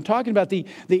us. Again, I've been talking about the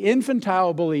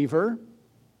infantile believer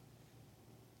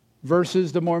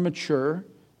versus the more mature,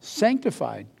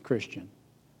 sanctified Christian.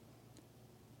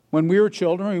 When we were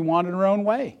children, we wanted our own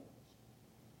way.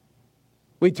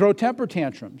 We'd throw temper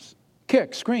tantrums,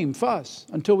 kick, scream, fuss,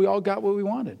 until we all got what we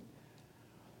wanted.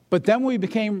 But then when we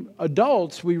became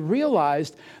adults, we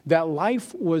realized that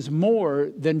life was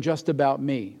more than just about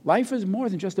me. Life is more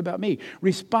than just about me.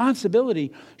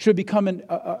 Responsibility should become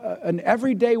an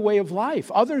everyday way of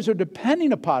life. Others are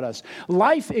depending upon us.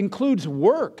 Life includes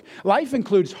work. Life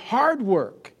includes hard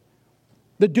work.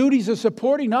 The duties of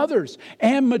supporting others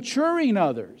and maturing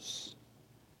others.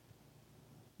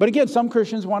 But again, some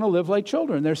Christians want to live like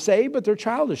children. They're saved, but they're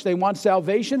childish. They want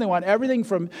salvation. They want everything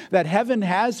from that heaven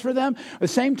has for them. At the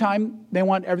same time, they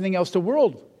want everything else the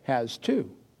world has too.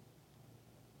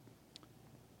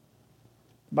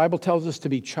 The Bible tells us to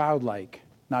be childlike,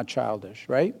 not childish,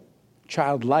 right?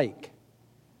 Childlike.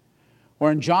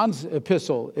 Or in John's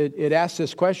epistle, it asks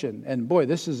this question, and boy,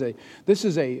 this is a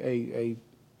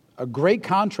great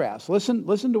contrast.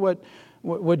 Listen to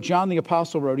what John the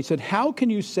Apostle wrote. He said, how can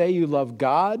you say you love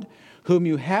God whom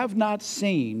you have not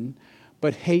seen,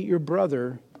 but hate your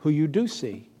brother who you do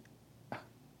see?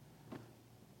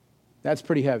 That's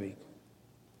pretty heavy.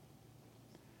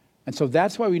 And so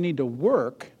that's why we need to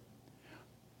work,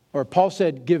 or Paul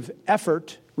said, give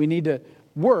effort. We need to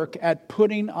work at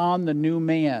putting on the new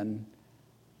man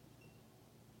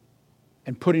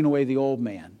and putting away the old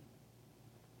man.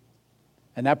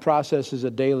 And that process is a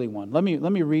daily one. Let me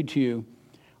read to you,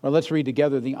 or let's read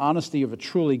together, the honesty of a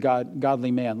truly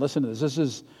godly man. Listen to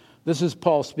this. This is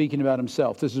Paul speaking about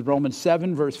himself. This is Romans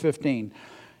 7, verse 15.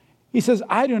 He says,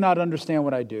 I do not understand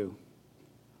what I do.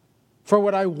 For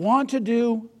what I want to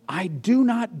do, I do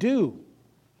not do.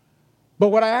 But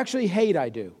what I actually hate, I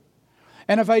do.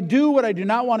 And if I do what I do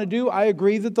not want to do, I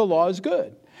agree that the law is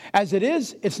good. As it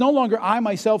is, it's no longer I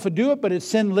myself who do it, but it's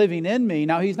sin living in me.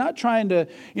 Now, he's not trying to,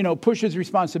 push his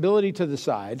responsibility to the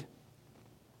side.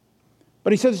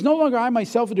 But he says, it's no longer I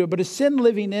myself who do it, but it's sin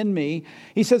living in me.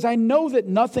 He says, I know that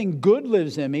nothing good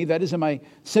lives in me, that is in my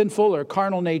sinful or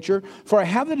carnal nature, for I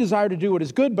have the desire to do what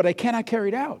is good, but I cannot carry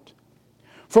it out.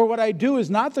 For what I do is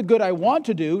not the good I want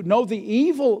to do. No, the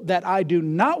evil that I do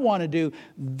not want to do,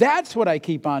 that's what I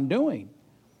keep on doing.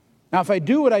 Now, if I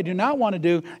do what I do not want to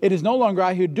do, it is no longer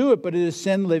I who do it, but it is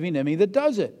sin living in me that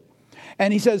does it.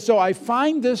 And he says, so I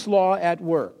find this law at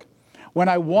work. When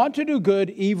I want to do good,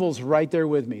 evil's right there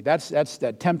with me.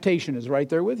 That temptation is right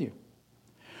there with you.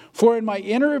 For in my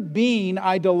inner being,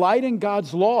 I delight in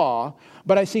God's law,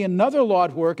 but I see another law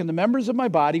at work in the members of my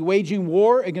body, waging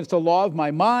war against the law of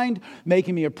my mind,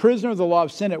 making me a prisoner of the law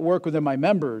of sin at work within my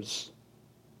members.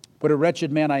 What a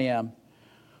wretched man I am.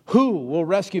 Who will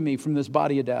rescue me from this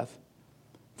body of death?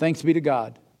 Thanks be to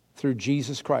God through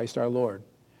Jesus Christ our Lord.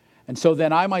 And so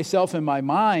then I myself in my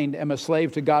mind am a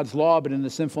slave to God's law, but in the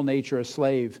sinful nature a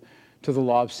slave to the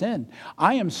law of sin.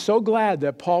 I am so glad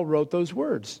that Paul wrote those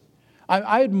words.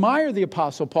 I admire the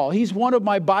Apostle Paul. He's one of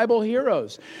my Bible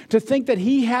heroes. To think that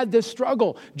he had this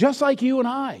struggle, just like you and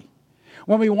I.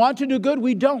 When we want to do good,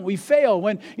 we don't. We fail.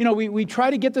 When we try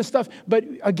to get this stuff. But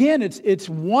again, it's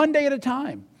one day at a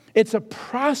time. It's a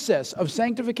process of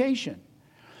sanctification.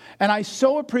 And I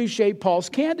so appreciate Paul's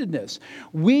candidness.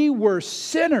 We were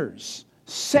sinners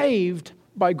saved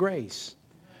by grace.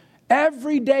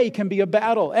 Every day can be a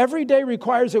battle. Every day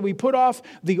requires that we put off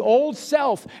the old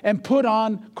self and put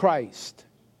on Christ.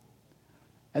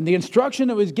 And the instruction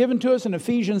that was given to us in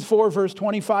Ephesians 4, verse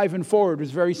 25 and forward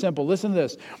was very simple. Listen to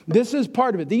this. This is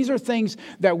part of it. These are things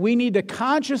that we need to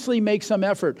consciously make some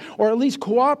effort, or at least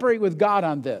cooperate with God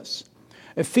on this.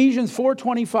 Ephesians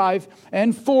 4:25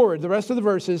 and forward, the rest of the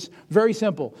verses, very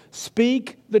simple.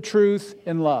 Speak the truth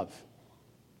in love.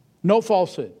 No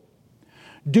falsehood.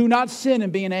 Do not sin in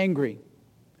being angry.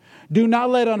 Do not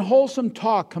let unwholesome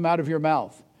talk come out of your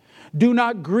mouth. Do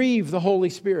not grieve the Holy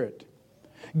Spirit.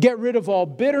 Get rid of all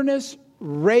bitterness,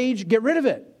 rage. Get rid of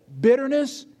it.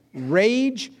 Bitterness,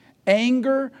 rage,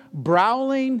 anger,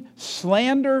 brawling,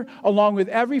 slander, along with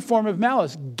every form of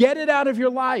malice. Get it out of your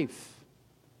life.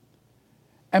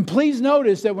 And please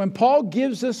notice that when Paul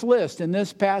gives this list in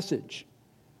this passage,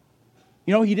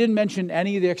 he didn't mention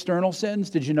any of the external sins.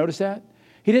 Did you notice that?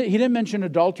 He didn't mention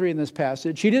adultery in this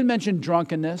passage. He didn't mention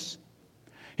drunkenness.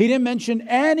 He didn't mention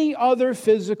any other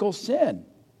physical sin.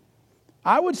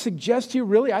 I would suggest to you,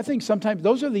 really, I think sometimes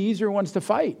those are the easier ones to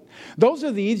fight. Those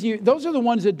are the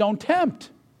ones that don't tempt.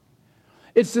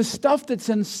 It's the stuff that's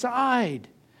inside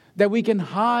that we can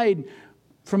hide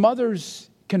from others.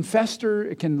 Can fester,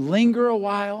 it can linger a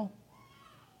while.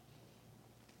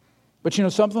 But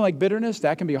something like bitterness,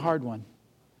 that can be a hard one.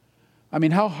 I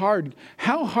mean, how hard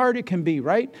it can be,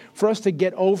 right? For us to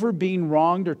get over being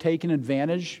wronged or taken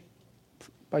advantage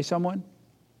by someone.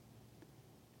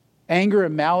 Anger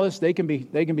and malice, they can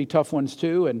be tough ones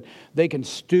too, and they can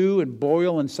stew and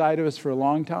boil inside of us for a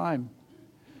long time.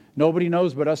 Nobody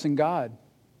knows but us and God.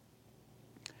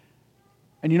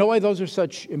 And you know why those are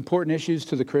such important issues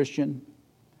to the Christian?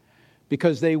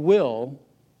 Because they will,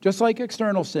 just like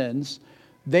external sins,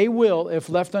 they will, if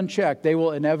left unchecked, they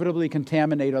will inevitably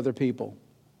contaminate other people.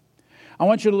 I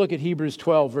want you to look at Hebrews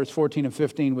 12, verse 14 and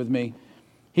 15 with me.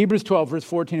 Hebrews 12, verse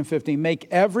 14 and 15. Make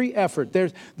every effort.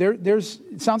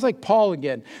 It sounds like Paul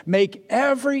again. Make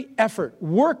every effort.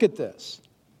 Work at this.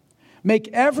 Make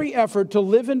every effort to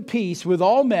live in peace with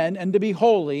all men and to be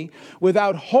holy.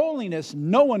 Without holiness,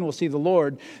 no one will see the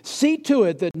Lord. See to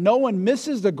it that no one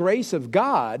misses the grace of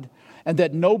God, and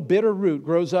that no bitter root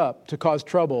grows up to cause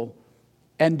trouble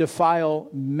and defile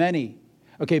many.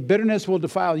 Okay, bitterness will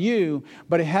defile you,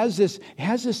 but it has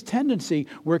this tendency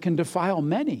where it can defile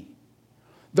many.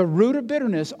 The root of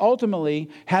bitterness ultimately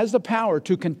has the power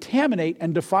to contaminate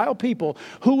and defile people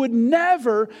who would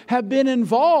never have been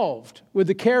involved with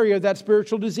the carrier of that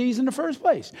spiritual disease in the first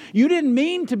place. You didn't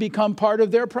mean to become part of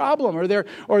their problem or their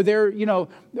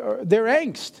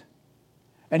angst.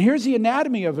 And here's the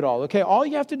anatomy of it all. Okay, all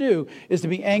you have to do is to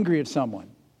be angry at someone.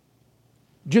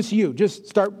 Just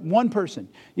start one person.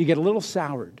 You get a little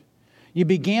soured. You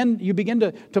begin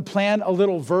to plan a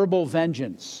little verbal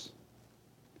vengeance.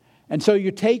 And so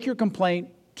you take your complaint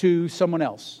to someone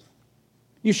else.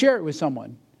 You share it with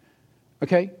someone.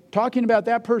 Okay? Talking about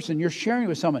that person, you're sharing it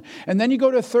with someone. And then you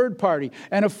go to a third party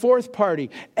and a fourth party.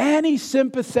 Any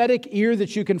sympathetic ear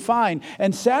that you can find.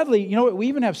 And sadly, you know what? We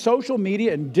even have social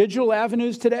media and digital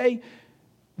avenues today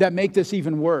that make this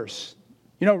even worse.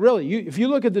 Really, if you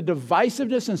look at the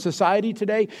divisiveness in society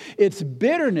today, it's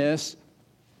bitterness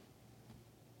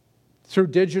through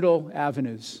digital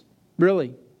avenues.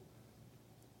 Really.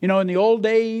 In the old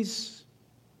days,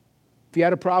 if you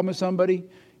had a problem with somebody,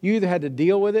 you either had to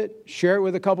deal with it, share it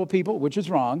with a couple people, which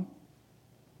is wrong,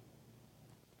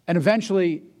 and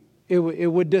eventually it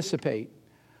would dissipate.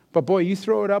 But boy, you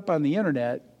throw it up on the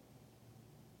internet,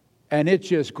 and it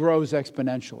just grows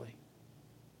exponentially.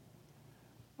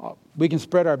 We can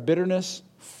spread our bitterness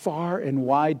far and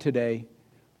wide today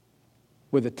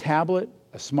with a tablet,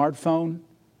 a smartphone,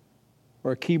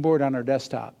 or a keyboard on our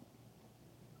desktop.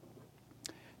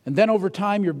 And then over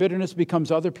time, your bitterness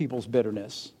becomes other people's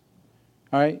bitterness.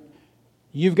 All right?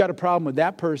 You've got a problem with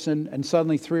that person and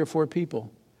suddenly 3 or 4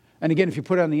 people. And again, if you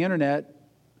put it on the internet,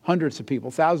 hundreds of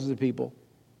people, thousands of people.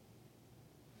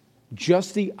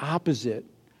 Just the opposite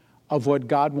of what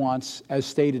God wants as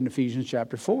stated in Ephesians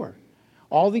chapter 4.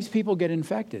 All these people get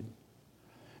infected.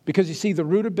 Because you see, the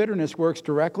root of bitterness works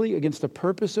directly against the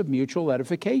purpose of mutual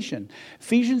edification.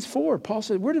 Ephesians 4, Paul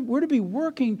said, we're to be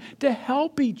working to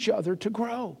help each other to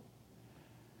grow.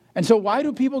 And so why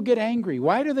do people get angry?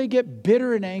 Why do they get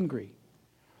bitter and angry?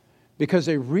 Because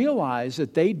they realize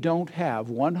that they don't have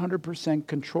 100%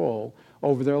 control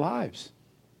over their lives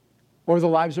or the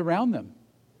lives around them.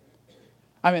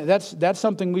 I mean, that's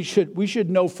something we should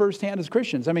know firsthand as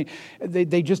Christians. I mean,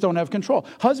 they just don't have control.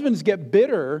 Husbands get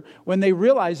bitter when they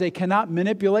realize they cannot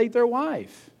manipulate their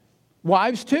wife.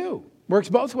 Wives too. Works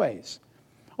both ways.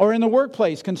 Or in the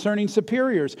workplace concerning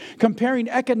superiors. Comparing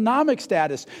economic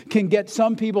status can get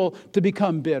some people to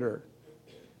become bitter.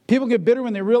 People get bitter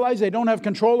when they realize they don't have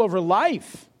control over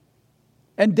life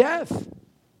and death.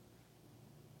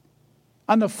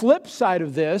 On the flip side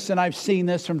of this, and I've seen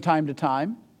this from time to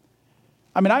time,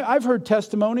 I mean, I've heard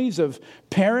testimonies of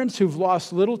parents who've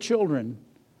lost little children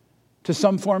to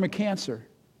some form of cancer.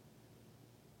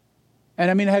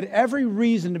 And I mean, had every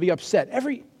reason to be upset,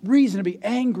 every reason to be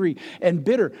angry and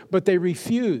bitter, but they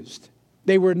refused.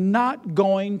 They were not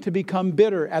going to become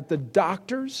bitter at the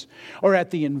doctors or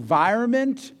at the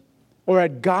environment or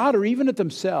at God or even at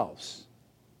themselves.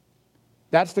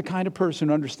 That's the kind of person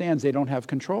who understands they don't have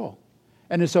control.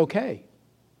 And it's okay.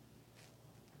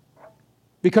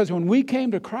 Because when we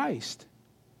came to Christ,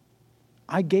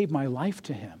 I gave my life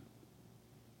to Him.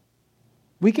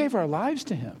 We gave our lives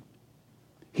to Him.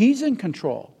 He's in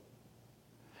control.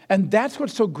 And that's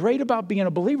what's so great about being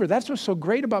a believer. That's what's so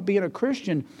great about being a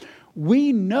Christian.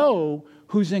 We know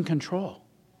who's in control.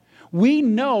 We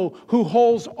know who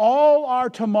holds all our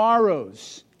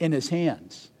tomorrows in His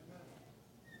hands.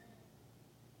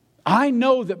 I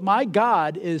know that my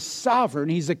God is sovereign.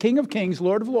 He's the King of Kings,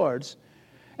 Lord of Lords.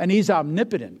 And He's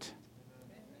omnipotent.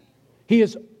 He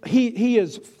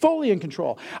is fully in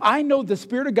control. I know the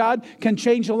Spirit of God can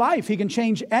change a life. He can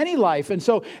change any life. And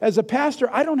so as a pastor,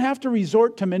 I don't have to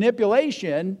resort to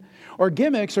manipulation or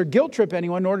gimmicks or guilt trip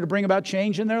anyone in order to bring about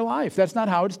change in their life. That's not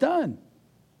how it's done.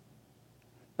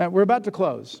 Now, we're about to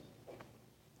close.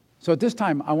 So at this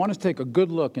time, I want us to take a good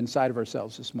look inside of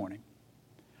ourselves this morning.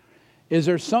 Is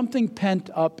there something pent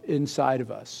up inside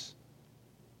of us?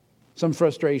 Some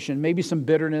frustration, maybe some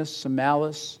bitterness, some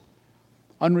malice,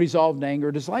 unresolved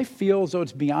anger. Does life feel as though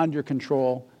it's beyond your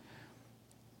control?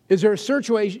 Is there a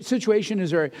situation,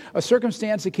 is there a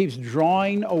circumstance that keeps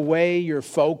drawing away your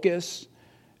focus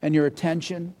and your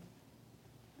attention?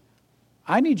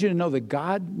 I need you to know that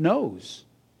God knows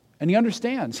and He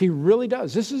understands. He really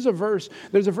does. This is a verse,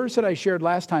 there's a verse that I shared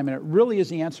last time, and it really is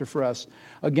the answer for us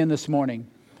again this morning.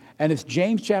 And it's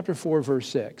James chapter 4, verse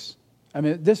 6. I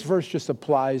mean, this verse just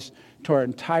applies to our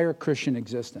entire Christian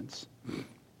existence.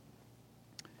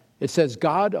 It says,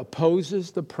 God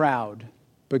opposes the proud,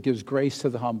 but gives grace to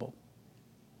the humble.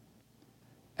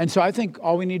 And so I think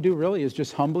all we need to do really is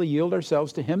just humbly yield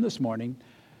ourselves to Him this morning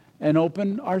and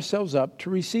open ourselves up to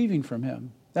receiving from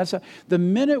Him. The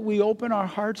minute we open our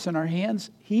hearts and our hands,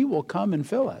 He will come and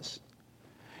fill us.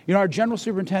 You know, our General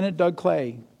Superintendent, Doug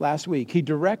Clay, last week, he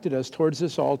directed us towards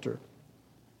this altar.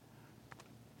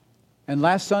 And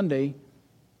last Sunday,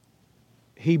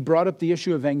 he brought up the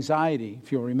issue of anxiety,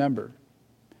 if you'll remember.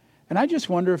 And I just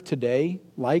wonder if today,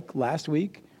 like last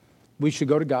week, we should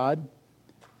go to God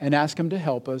and ask Him to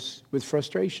help us with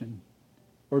frustration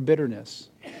or bitterness,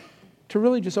 to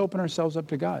really just open ourselves up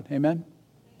to God. Amen?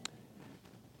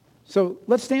 So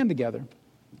let's stand together.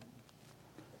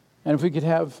 And if we could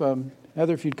have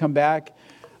Heather, if you'd come back.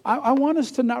 I want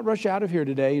us to not rush out of here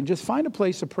today and just find a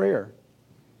place of prayer.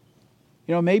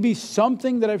 You know, maybe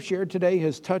something that I've shared today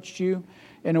has touched you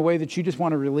in a way that you just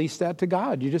want to release that to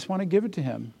God. You just want to give it to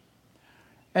Him.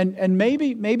 And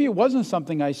maybe it wasn't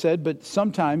something I said, but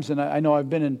sometimes, and I know I've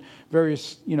been in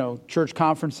various, church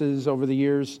conferences over the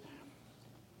years,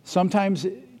 sometimes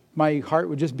my heart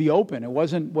would just be open. It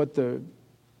wasn't what the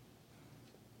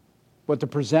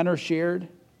presenter shared,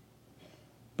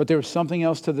 but there was something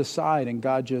else to the side, and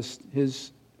God just,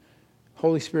 His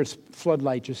Holy Spirit's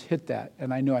floodlight just hit that,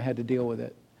 and I knew I had to deal with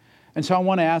it. And so I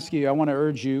want to ask you, I want to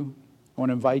urge you, I want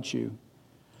to invite you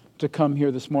to come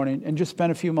here this morning and just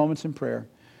spend a few moments in prayer,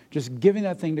 just giving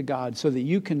that thing to God so that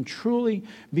you can truly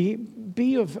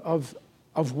be of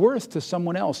of worth to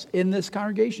someone else in this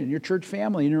congregation, your church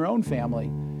family, in your own family,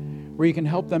 where you can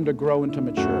help them to grow and to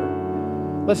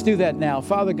mature. Let's do that now.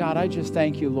 Father God, I just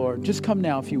thank you, Lord. Just come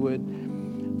now if you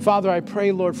would. Father, I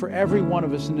pray, Lord, for every one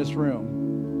of us in this room.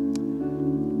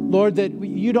 Lord, that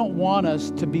you don't want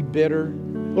us to be bitter.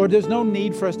 Lord, there's no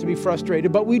need for us to be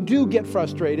frustrated, but we do get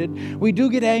frustrated. We do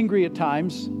get angry at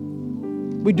times.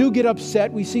 We do get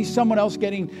upset. We see someone else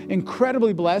getting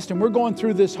incredibly blessed, and we're going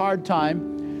through this hard time.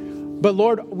 But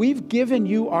Lord, we've given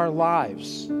you our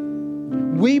lives.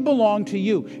 We belong to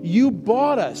you. You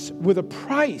bought us with a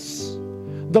price,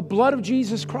 the blood of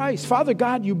Jesus Christ. Father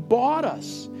God, you bought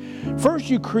us. First,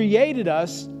 you created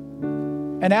us,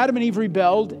 and Adam and Eve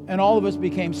rebelled, and all of us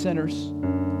became sinners.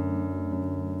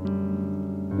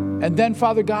 And then,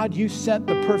 Father God, you sent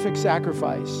the perfect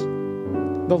sacrifice,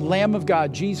 the Lamb of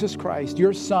God, Jesus Christ,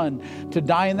 your Son, to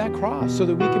die on that cross so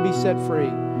that we could be set free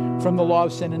from the law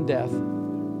of sin and death.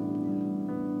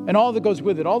 And all that goes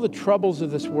with it, all the troubles of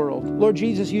this world. Lord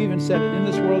Jesus, you even said it, in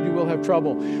this world you will have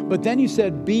trouble. But then you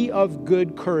said, be of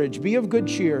good courage, be of good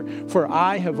cheer, for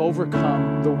I have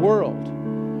overcome the world.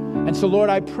 And so, Lord,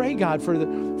 I pray, God, for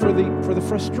the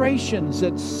frustrations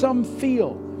that some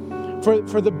feel,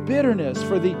 for the bitterness,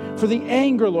 for the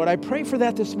anger, Lord. I pray for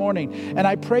that this morning. And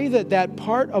I pray that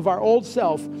part of our old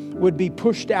self would be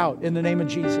pushed out in the name of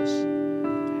Jesus.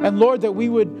 And Lord, that we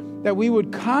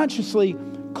would consciously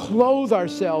clothe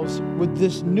ourselves with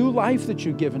this new life that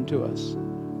you've given to us.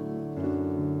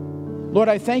 Lord,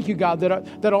 I thank you, God,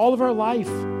 that all of our life,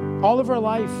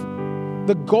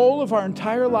 the goal of our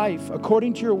entire life,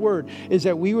 according to your word, is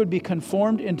that we would be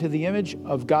conformed into the image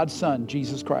of God's Son,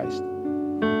 Jesus Christ.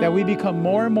 That we become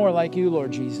more and more like you,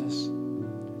 Lord Jesus.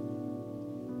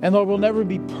 And Lord, we'll never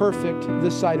be perfect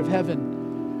this side of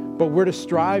heaven, but we're to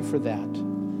strive for that.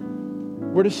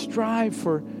 We're to strive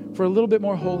for a little bit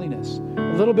more holiness,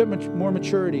 a little bit more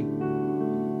maturity,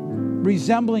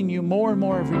 resembling you more and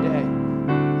more every day.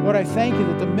 Lord, I thank you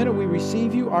that the minute we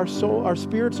receive you, our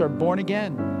spirits are born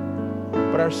again,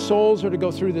 but our souls are to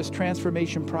go through this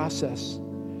transformation process.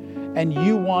 And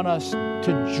you want us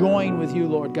to join with you,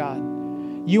 Lord God.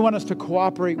 You want us to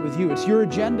cooperate with you. It's your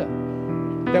agenda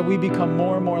that we become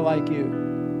more and more like you.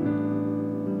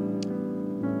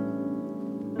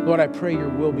 Lord, I pray your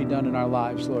will be done in our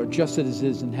lives, Lord, just as it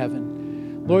is in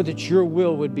heaven. Lord, that your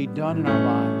will would be done in our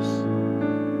lives.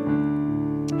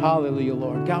 Hallelujah,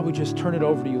 Lord. God, we just turn it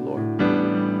over to you, Lord.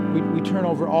 We turn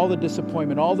over all the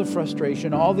disappointment, all the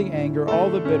frustration, all the anger, all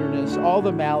the bitterness, all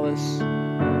the malice.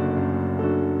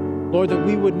 Lord, that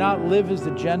we would not live as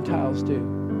the Gentiles do.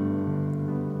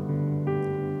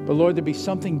 But Lord, there'd be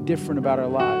something different about our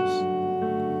lives.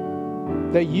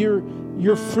 That your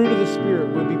fruit of the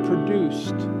Spirit would be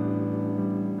produced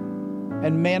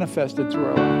and manifested through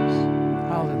our lives.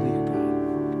 Hallelujah,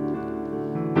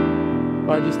 God.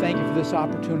 Lord, I just thank you for this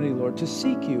opportunity, Lord, to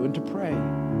seek you and to pray.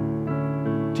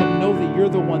 To know that you're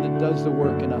the one that does the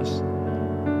work in us.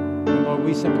 And Lord,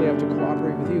 we simply have to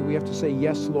cooperate with you. We have to say,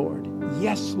 yes, Lord.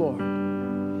 Yes, Lord.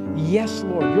 Yes,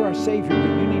 Lord, you're our Savior,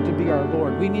 but you need to be our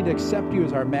Lord. We need to accept you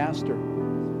as our Master,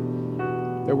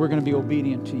 that we're going to be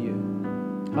obedient to you.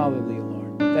 Hallelujah,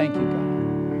 Lord. Thank you,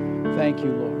 God. Thank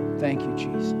you, Lord. Thank you,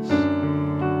 Jesus.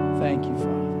 Thank you,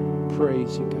 Father.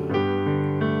 Praise you, God.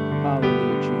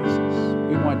 Hallelujah, Jesus.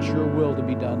 We want your will to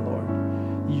be done, Lord.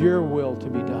 Your will to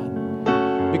be done.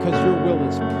 Because your will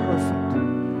is perfect.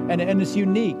 And it's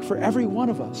unique for every one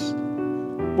of us.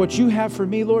 What you have for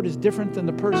me, Lord, is different than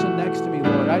the person next to me,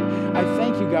 Lord. I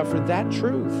thank you, God, for that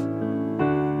truth.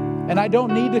 And I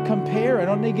don't need to compare. I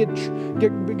don't need to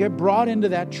get brought into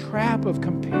that trap of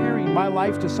comparing my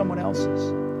life to someone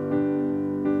else's.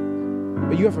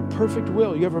 But you have a perfect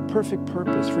will. You have a perfect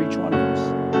purpose for each one of us.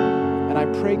 And I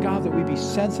pray, God, that we be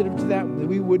sensitive to that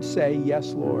we would say,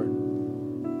 yes, Lord.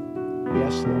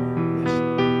 Yes, Lord. Yes,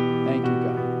 Lord. Thank you,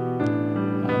 God.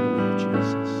 Hallelujah,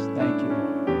 Jesus. Thank you, Lord.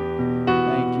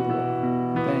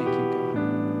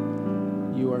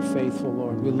 Faithful,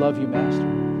 Lord. We love you, Master.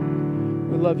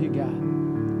 We love you, God.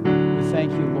 We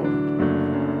thank you, Lord.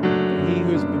 He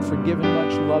who has been forgiven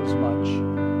much loves much.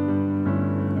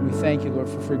 And we thank you, Lord,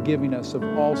 for forgiving us of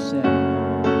all sin,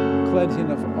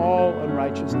 cleansing of all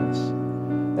unrighteousness,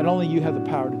 that only you have the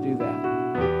power to do that.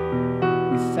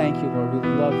 We thank you, Lord. We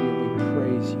love you. We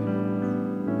praise you.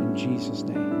 In Jesus'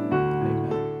 name.